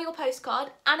 Go buy your postcard,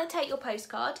 annotate your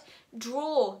postcard,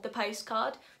 draw the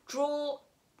postcard, draw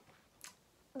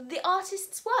the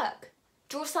artist's work.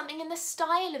 Draw something in the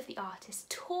style of the artist.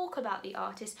 Talk about the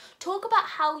artist. Talk about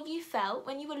how you felt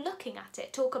when you were looking at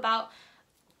it. Talk about,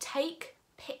 take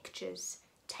pictures.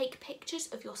 Take pictures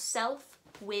of yourself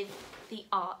with the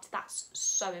art. That's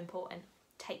so important.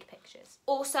 Take pictures.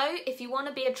 Also, if you want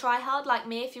to be a tryhard like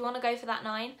me, if you want to go for that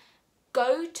 9,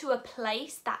 go to a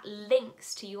place that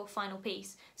links to your final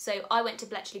piece. So I went to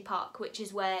Bletchley Park, which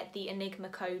is where the Enigma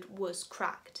code was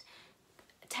cracked.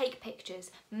 Take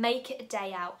pictures, make it a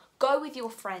day out, go with your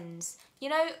friends. You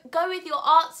know, go with your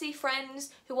artsy friends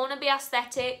who want to be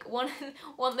aesthetic, want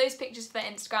those pictures for their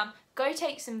Instagram. Go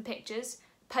take some pictures,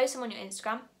 post them on your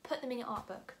Instagram, put them in your art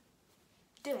book.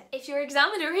 Do it. If your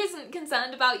examiner isn't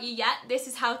concerned about you yet, this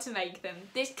is how to make them.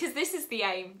 Because this is the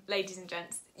aim, ladies and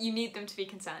gents. You need them to be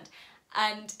concerned.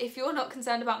 And if you're not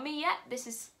concerned about me yet, this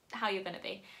is how you're going to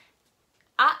be.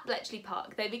 At Bletchley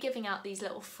Park, they were giving out these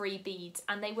little free beads,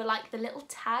 and they were like the little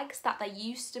tags that they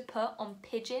used to put on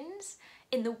pigeons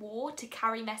in the war to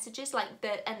carry messages,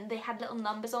 and they had little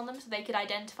numbers on them so they could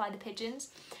identify the pigeons.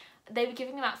 They were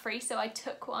giving them out free, so I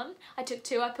took 1. I took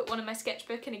 2, I put 1 in my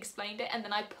sketchbook and explained it, and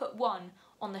then I put 1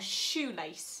 on the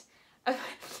shoelace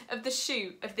of the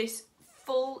shoe of this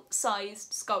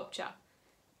full-sized sculpture.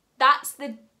 That's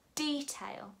the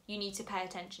detail you need to pay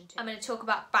attention to. I'm going to talk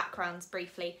about backgrounds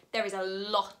briefly. There is a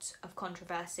lot of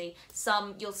controversy.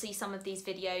 You'll see some of these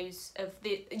videos of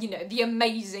the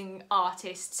amazing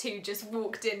artists who just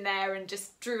walked in there and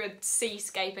just drew a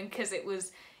seascape, and because it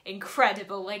was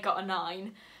incredible they got a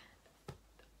 9.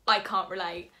 I can't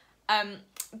relate.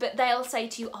 But they'll say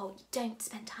to you, oh, don't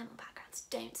spend time on backgrounds,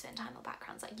 don't spend time on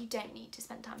backgrounds. Like, you don't need to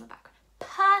spend time on backgrounds.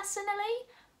 Personally,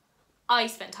 I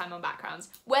spent time on backgrounds.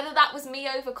 Whether that was me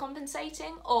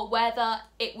overcompensating or whether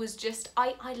it was just,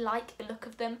 I like the look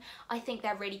of them. I think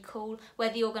they're really cool.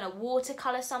 Whether you're going to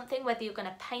watercolour something, whether you're going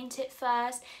to paint it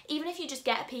first, even if you just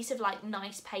get a piece of like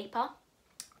nice paper,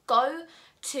 go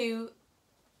to,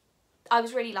 I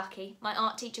was really lucky. My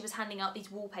art teacher was handing out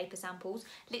these wallpaper samples.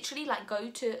 Literally, like, go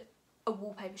to a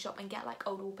wallpaper shop and get like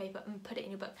old wallpaper and put it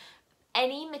in your book.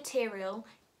 Any material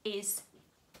is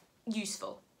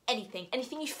useful.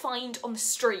 Anything you find on the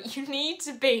street. You need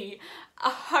to be a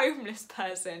homeless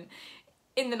person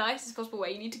in the nicest possible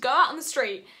way. You need to go out on the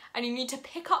street and you need to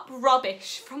pick up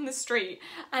rubbish from the street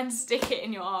and stick it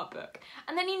in your art book.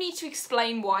 And then you need to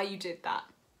explain why you did that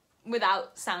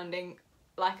without sounding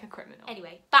like a criminal.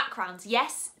 Anyway, backgrounds.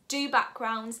 Yes, do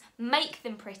backgrounds. Make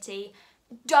them pretty.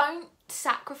 Don't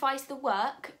sacrifice the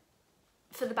work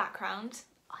for the background.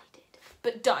 I did.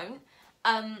 But don't.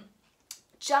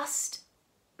 Just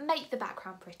make the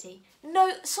background pretty.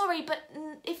 No, sorry, but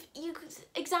if you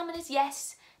examiners,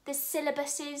 yes, there's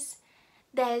syllabuses,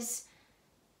 there's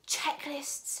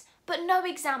checklists, but no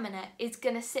examiner is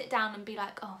gonna sit down and be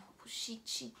like, oh, she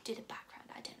did a background,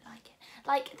 I don't like it.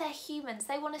 Like, they're humans,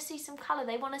 they want to see some colour,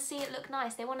 they want to see it look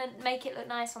nice, they want to make it look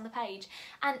nice on the page.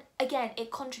 And again,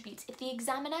 it contributes. If the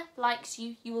examiner likes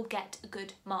you, you will get a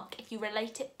good mark if you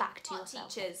relate it back to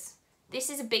yourself. Teachers. This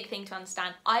is a big thing to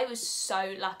understand. I was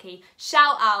so lucky.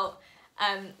 Shout out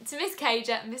to Miss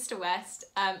Cager, Mr. West,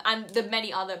 and the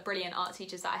many other brilliant art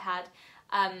teachers that I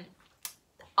had.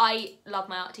 I love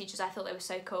my art teachers. I thought they were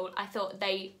so cool. I thought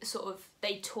they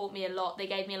taught me a lot. They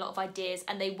gave me a lot of ideas,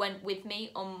 and they went with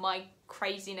me on my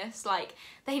craziness. Like,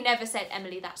 they never said,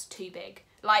 Emily, that's too big.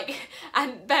 Like,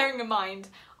 and bearing in mind,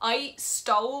 I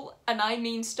stole, and I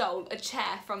mean stole, a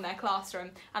chair from their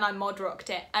classroom, and I mod rocked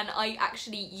it, and I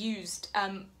actually used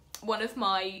one of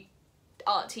my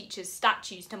art teacher's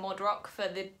statues to mod rock for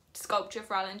the sculpture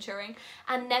for Alan Turing,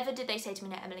 and never did they say to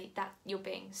me, no, Emily, that you're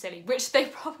being silly, which they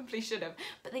probably should have,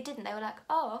 but they didn't. They were like,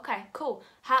 oh, okay, cool,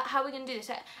 how are we gonna do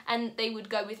this? And they would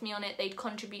go with me on it, they'd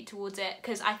contribute towards it,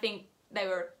 because I think they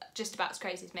were just about as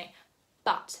crazy as me.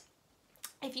 But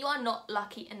if you are not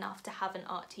lucky enough to have an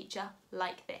art teacher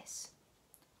like this,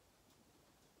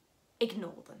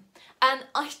 ignore them. And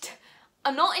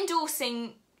I'm not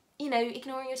endorsing, you know,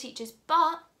 ignoring your teachers,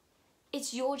 but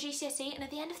it's your GCSE, and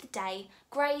at the end of the day,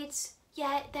 grades,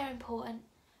 yeah, they're important,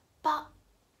 but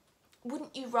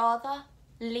wouldn't you rather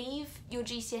leave your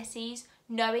GCSEs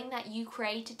knowing that you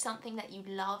created something that you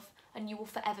love and you will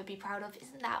forever be proud of?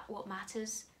 Isn't that what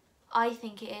matters? I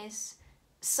think it is.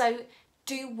 So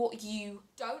do what you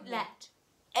don't let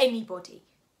anybody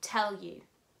tell you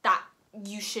that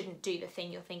you shouldn't do the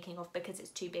thing you're thinking of because it's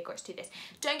too big or it's too this.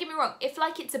 Don't get me wrong, if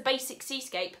like it's a basic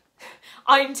seascape,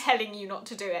 I'm telling you not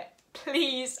to do it.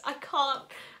 Please, I can't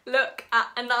look at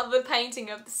another painting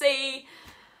of the sea.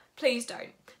 Please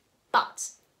don't. But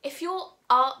if your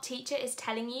art teacher is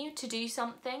telling you to do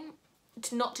something,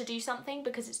 not to do something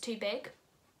because it's too big,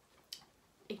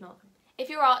 ignore them. If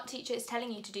your art teacher is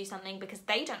telling you to do something because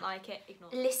they don't like it,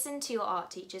 ignore them. Listen to your art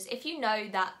teachers. If you know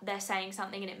that they're saying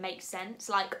something and it makes sense,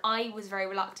 like I was very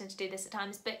reluctant to do this at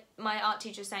times, but my art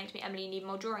teacher was saying to me, Emily, you need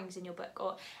more drawings in your book,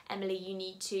 or Emily, you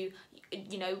need to,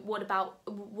 you know, what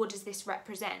does this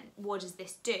represent? What does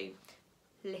this do?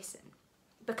 Listen.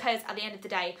 Because at the end of the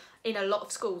day, in a lot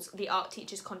of schools, the art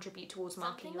teachers contribute towards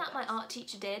marking your books. Something that my art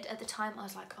teacher did at the time, I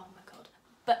was like, oh my God.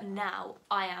 But now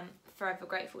I am forever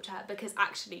grateful to her because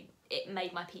actually it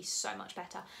made my piece so much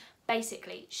better.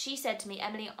 Basically, she said to me,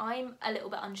 Emily, I'm a little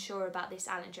bit unsure about this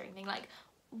Alan Turing thing. Like,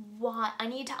 why? I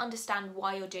need to understand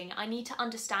why you're doing it. I need to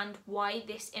understand why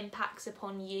this impacts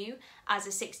upon you as a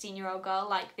 16-year-old girl,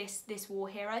 like this war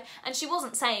hero. And she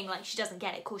wasn't saying like she doesn't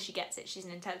get it. Of course she gets it. She's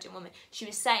an intelligent woman. She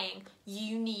was saying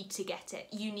you need to get it.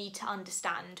 You need to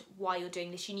understand why you're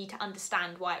doing this. You need to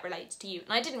understand why it relates to you.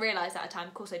 And I didn't realise that at the time.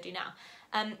 Of course I do now.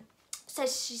 So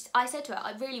I said to her,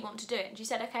 I really want to do it. And she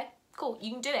said, okay, cool,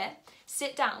 you can do it.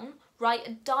 Sit down, write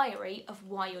a diary of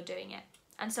why you're doing it.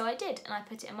 And so I did, and I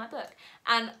put it in my book.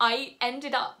 And I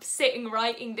ended up sitting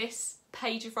writing this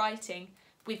page of writing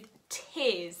with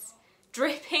tears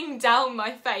dripping down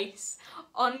my face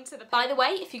onto the... By the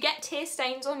way, if you get tear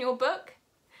stains on your book,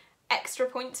 extra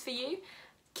points for you.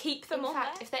 Keep them on there. In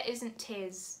fact, if there isn't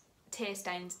tear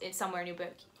stains somewhere in your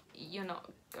book, you're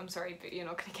not... I'm sorry, but you're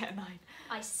not going to get a 9.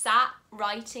 I sat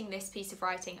writing this piece of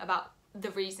writing about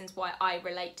the reasons why I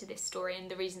relate to this story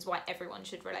and the reasons why everyone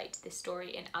should relate to this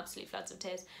story in absolute floods of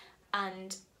tears.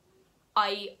 And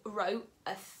I wrote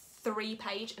a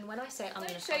 3-page, and when I say I'm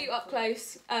going to show you up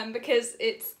close because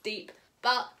it's deep,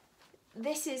 but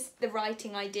this is the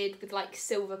writing I did with like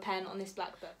silver pen on this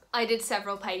black book. I did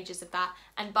several pages of that,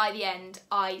 and by the end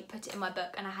I put it in my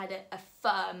book and I had a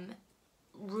firm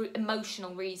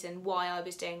emotional reason why I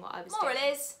was doing what I was doing.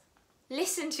 Moral is,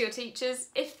 listen to your teachers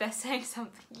if they're saying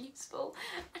something useful,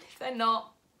 and if they're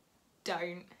not,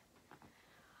 don't.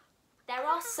 There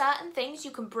are certain things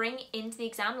you can bring into the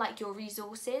exam, like your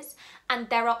resources, and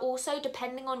there are also,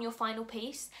 depending on your final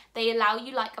piece, they allow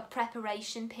you like a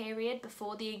preparation period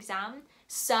before the exam.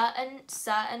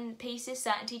 Certain pieces,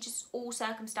 certain teachers, all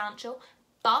circumstantial,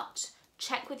 but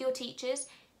check with your teachers.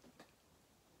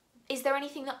 Is there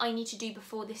anything that I need to do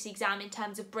before this exam in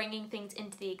terms of bringing things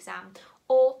into the exam?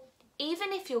 Or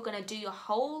even if you're going to do your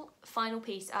whole final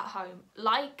piece at home,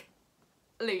 like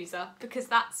loser, because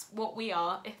that's what we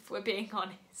are if we're being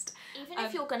honest. Even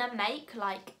if you're going to make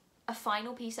like a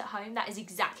final piece at home that is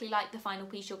exactly like the final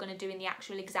piece you're going to do in the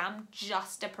actual exam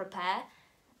just to prepare,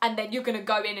 and then you're going to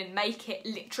go in and make it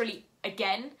literally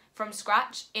again from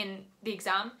scratch in the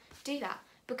exam, do that.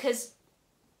 Because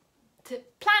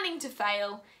planning to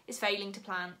fail is failing to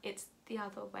plan. It's the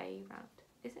other way around,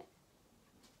 is it?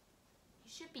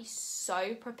 You should be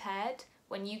so prepared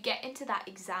when you get into that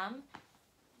exam.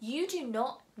 You do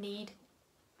not need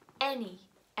any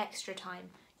extra time.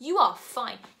 You are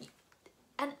fine.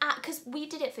 And because we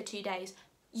did it for 2 days,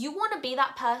 you want to be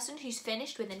that person who's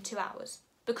finished within 2 hours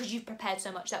because you've prepared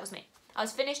so much. That was me. I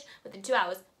was finished within 2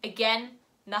 hours. Again,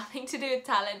 nothing to do with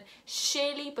talent.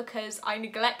 Sheerly because I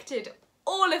neglected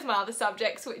all of my other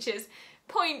subjects, which is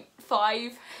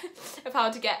 0.5 of how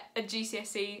to get a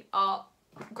GCSE Art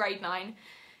grade 9.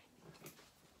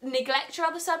 Neglect your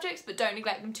other subjects, but don't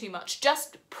neglect them too much.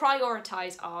 Just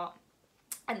prioritise art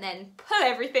and then pull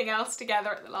everything else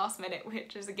together at the last minute,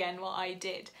 which is again what I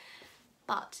did.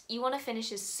 But you want to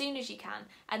finish as soon as you can,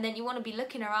 and then you want to be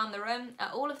looking around the room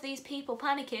at all of these people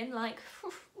panicking like,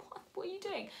 what are you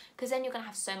doing? Because then you're going to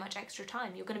have so much extra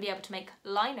time. You're going to be able to make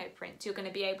lino prints, you're going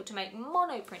to be able to make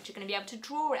mono prints, you're going to be able to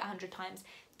draw it 100 times,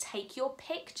 take your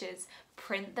pictures,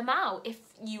 print them out if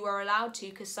you are allowed to,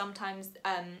 because sometimes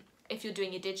if you're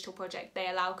doing a digital project, they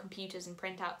allow computers and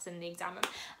printouts in the exam room.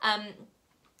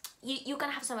 You're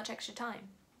going to have so much extra time,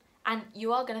 and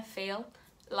you are going to feel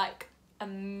like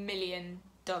 $1 million,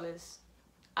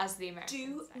 as the Americans say.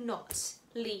 Do not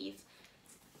leave.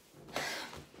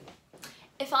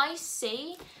 If I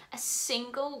see a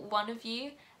single one of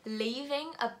you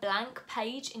leaving a blank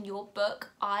page in your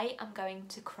book, I am going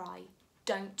to cry.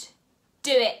 Don't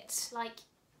do it. Like,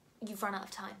 you've run out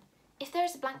of time. If there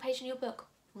is a blank page in your book,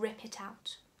 rip it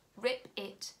out. Rip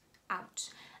it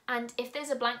out. And if there's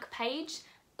a blank page,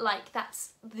 like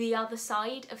that's the other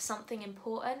side of something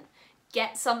important,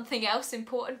 get something else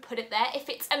important, put it there. If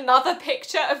it's another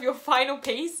picture of your final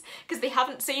piece, because they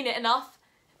haven't seen it enough,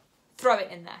 throw it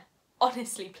in there.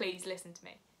 Honestly, please listen to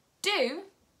me. Do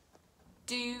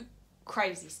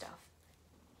crazy stuff.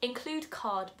 Include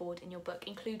cardboard in your book,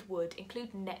 include wood,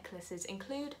 include necklaces,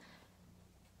 include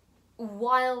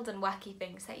wild and wacky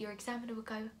things that your examiner will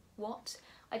go, what?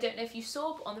 I don't know if you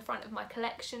saw, but on the front of my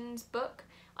collections book,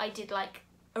 I did like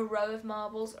a row of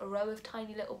marbles, a row of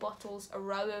tiny little bottles, a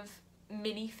row of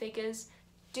mini figures.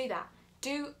 Do that.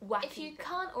 Do wacky. If you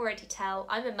can't already tell,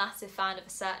 I'm a massive fan of a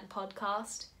certain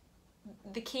podcast.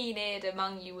 The keen-eared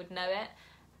among you would know it.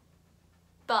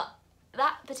 But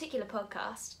that particular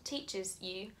podcast teaches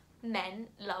you men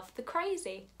love the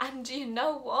crazy. And do you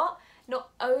know what?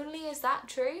 Not only is that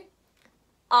true,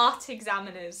 art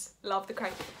examiners love the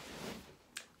crazy.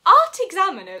 Art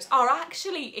examiners are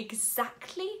actually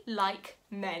exactly like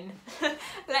men.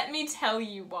 Let me tell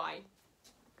you why.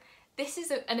 This is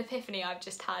an epiphany I've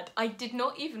just had. I did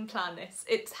not even plan this.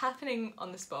 It's happening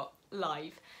on the spot,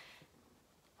 live.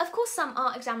 Of course some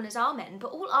art examiners are men,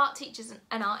 but all art teachers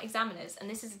and art examiners, and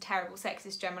this is a terrible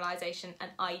sexist generalisation and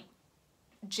I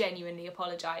genuinely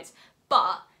apologise,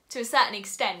 but to a certain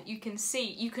extent you can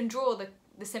draw the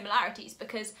similarities,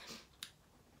 because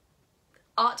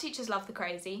art teachers love the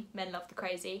crazy, men love the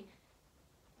crazy.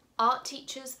 Art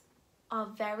teachers are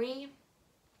they're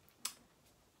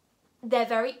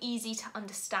very easy to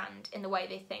understand in the way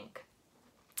they think.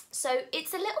 So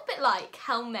it's a little bit like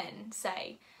how men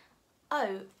say,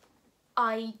 oh,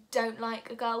 I don't like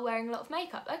a girl wearing a lot of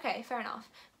makeup. Okay, fair enough.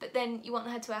 But then you want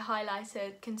her to wear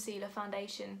highlighter, concealer,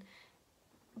 foundation,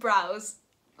 brows,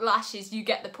 lashes, you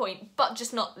get the point, but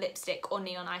just not lipstick or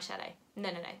neon eyeshadow. No,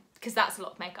 because that's a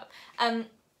lot of makeup.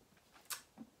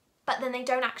 But then they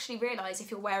don't actually realise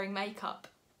if you're wearing makeup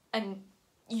and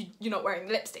you're not wearing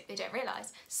lipstick, they don't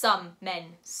realise. Some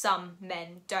men,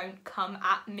 don't come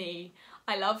at me.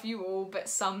 I love you all, but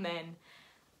some men.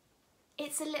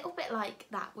 It's a little bit like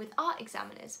that with art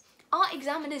examiners. Art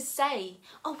examiners say,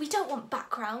 oh, we don't want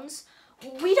backgrounds.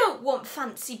 We don't want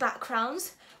fancy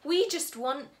backgrounds. We just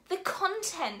want the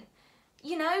content.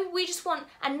 You know, we just want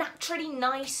a naturally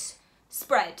nice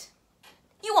spread.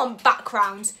 You want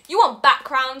backgrounds. You want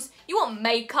backgrounds. You want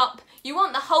makeup. You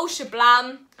want the whole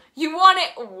shablam. You want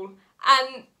it all.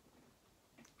 And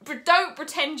don't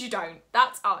pretend you don't.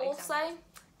 That's art examiners. Also,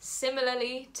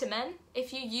 similarly to men,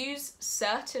 if you use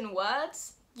certain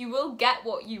words, you will get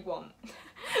what you want.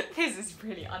 This is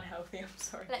really unhealthy, I'm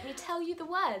sorry. Let me tell you the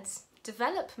words.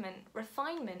 Development,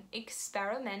 refinement,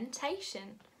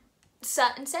 experimentation.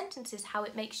 Certain sentences, how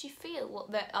it makes you feel,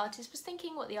 what the artist was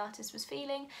thinking, what the artist was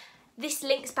feeling. This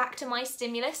links back to my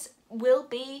stimulus, will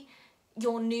be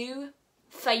your new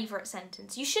favourite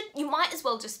sentence. You might as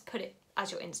well just put it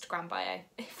as your Instagram bio,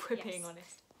 if we're being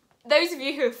honest. Those of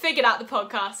you who have figured out the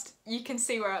podcast, you can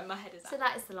see where my head is at. So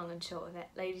that is the long and short of it,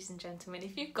 ladies and gentlemen.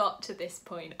 If you've got to this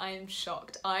point, I am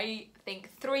shocked. I think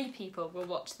 3 people will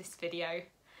watch this video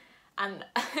and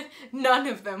none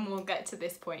of them will get to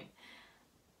this point.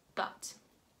 But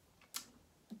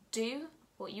do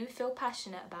what you feel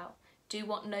passionate about. Do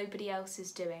what nobody else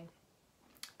is doing.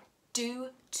 Do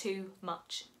too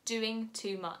much. Doing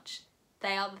too much.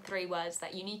 They are the 3 words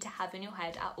that you need to have in your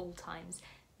head at all times.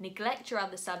 Neglect your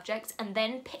other subjects and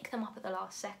then pick them up at the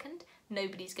last second.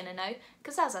 Nobody's going to know,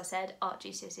 because as I said, Art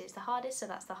GCSE is the hardest, so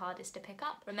that's the hardest to pick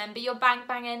up. Remember your bang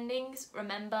bang endings.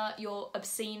 Remember your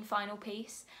obscene final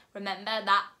piece. Remember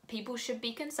that people should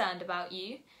be concerned about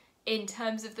you. in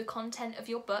terms of the content of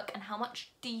your book and how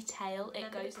much detail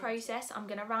it goes into. Process, I'm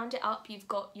going to round it up. You've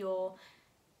got your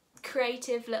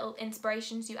creative little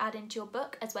inspirations you add into your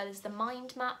book, as well as the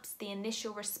mind maps, the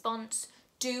initial response.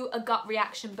 Do a gut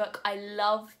reaction book. I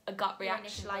love a gut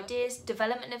reaction. Initial ideas,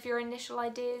 development of your initial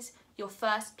ideas, your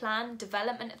first plan,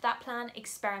 development of that plan,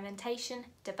 experimentation,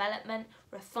 development,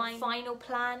 refine, final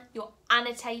plan, your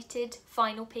annotated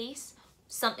final piece.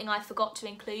 Something I forgot to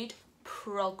include,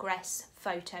 progress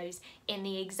photos. In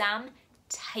the exam,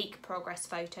 take progress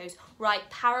photos. Write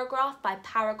paragraph by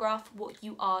paragraph what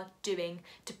you are doing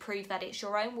to prove that it's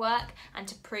your own work and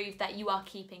to prove that you are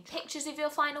keeping pictures of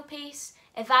your final piece,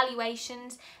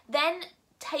 evaluations. Then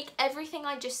take everything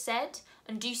I just said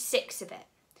and do 6 of it.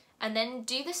 And then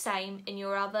do the same in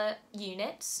your other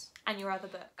units and your other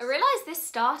books. I realised this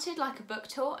started like a book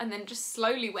tour and then just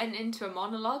slowly went into a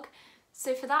monologue.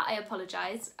 So for that I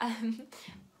apologise.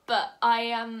 But I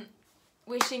am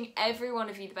wishing every one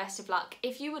of you the best of luck.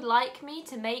 If you would like me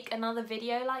to make another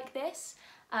video like this,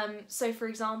 so for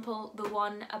example the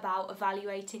one about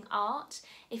evaluating art,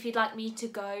 if you'd like me to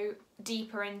go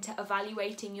deeper into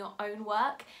evaluating your own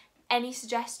work, any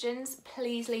suggestions,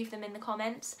 please leave them in the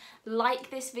comments. Like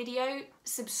this video,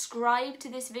 subscribe to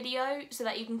this video so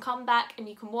that you can come back and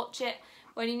you can watch it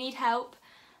when you need help.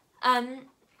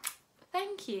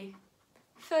 Thank you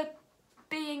for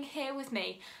being here with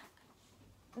me.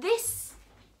 This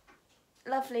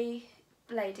lovely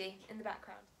lady in the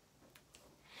background.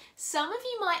 Some of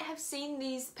you might have seen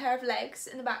these pair of legs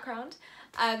in the background.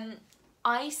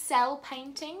 I sell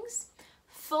paintings.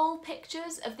 Full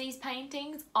pictures of these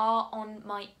paintings are on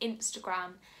my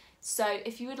Instagram. So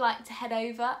if you would like to head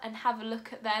over and have a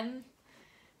look at them,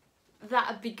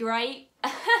 that would be great.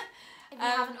 If you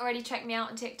haven't already checked me out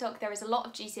on TikTok, there is a lot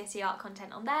of GCSE art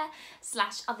content on there,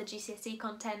 / other GCSE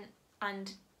content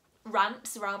and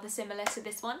rants rather similar to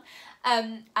this one.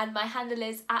 And my handle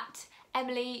is at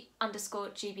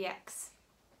Emily_GBX,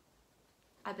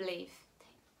 I believe.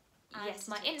 And yes,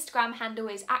 my Instagram handle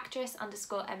is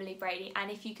actress_Emily Brady, and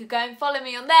if you could go and follow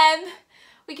me on them,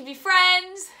 we could be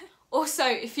friends. Also,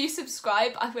 if you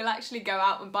subscribe, I will actually go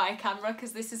out and buy a camera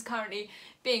because this is currently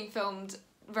being filmed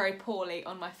very poorly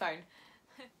on my phone.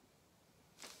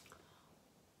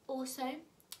 Also,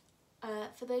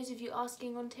 for those of you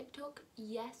asking on TikTok,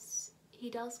 yes, he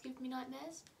does give me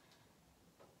nightmares.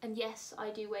 And yes, I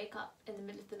do wake up in the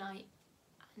middle of the night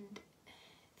and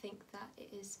think that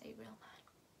it is a real man.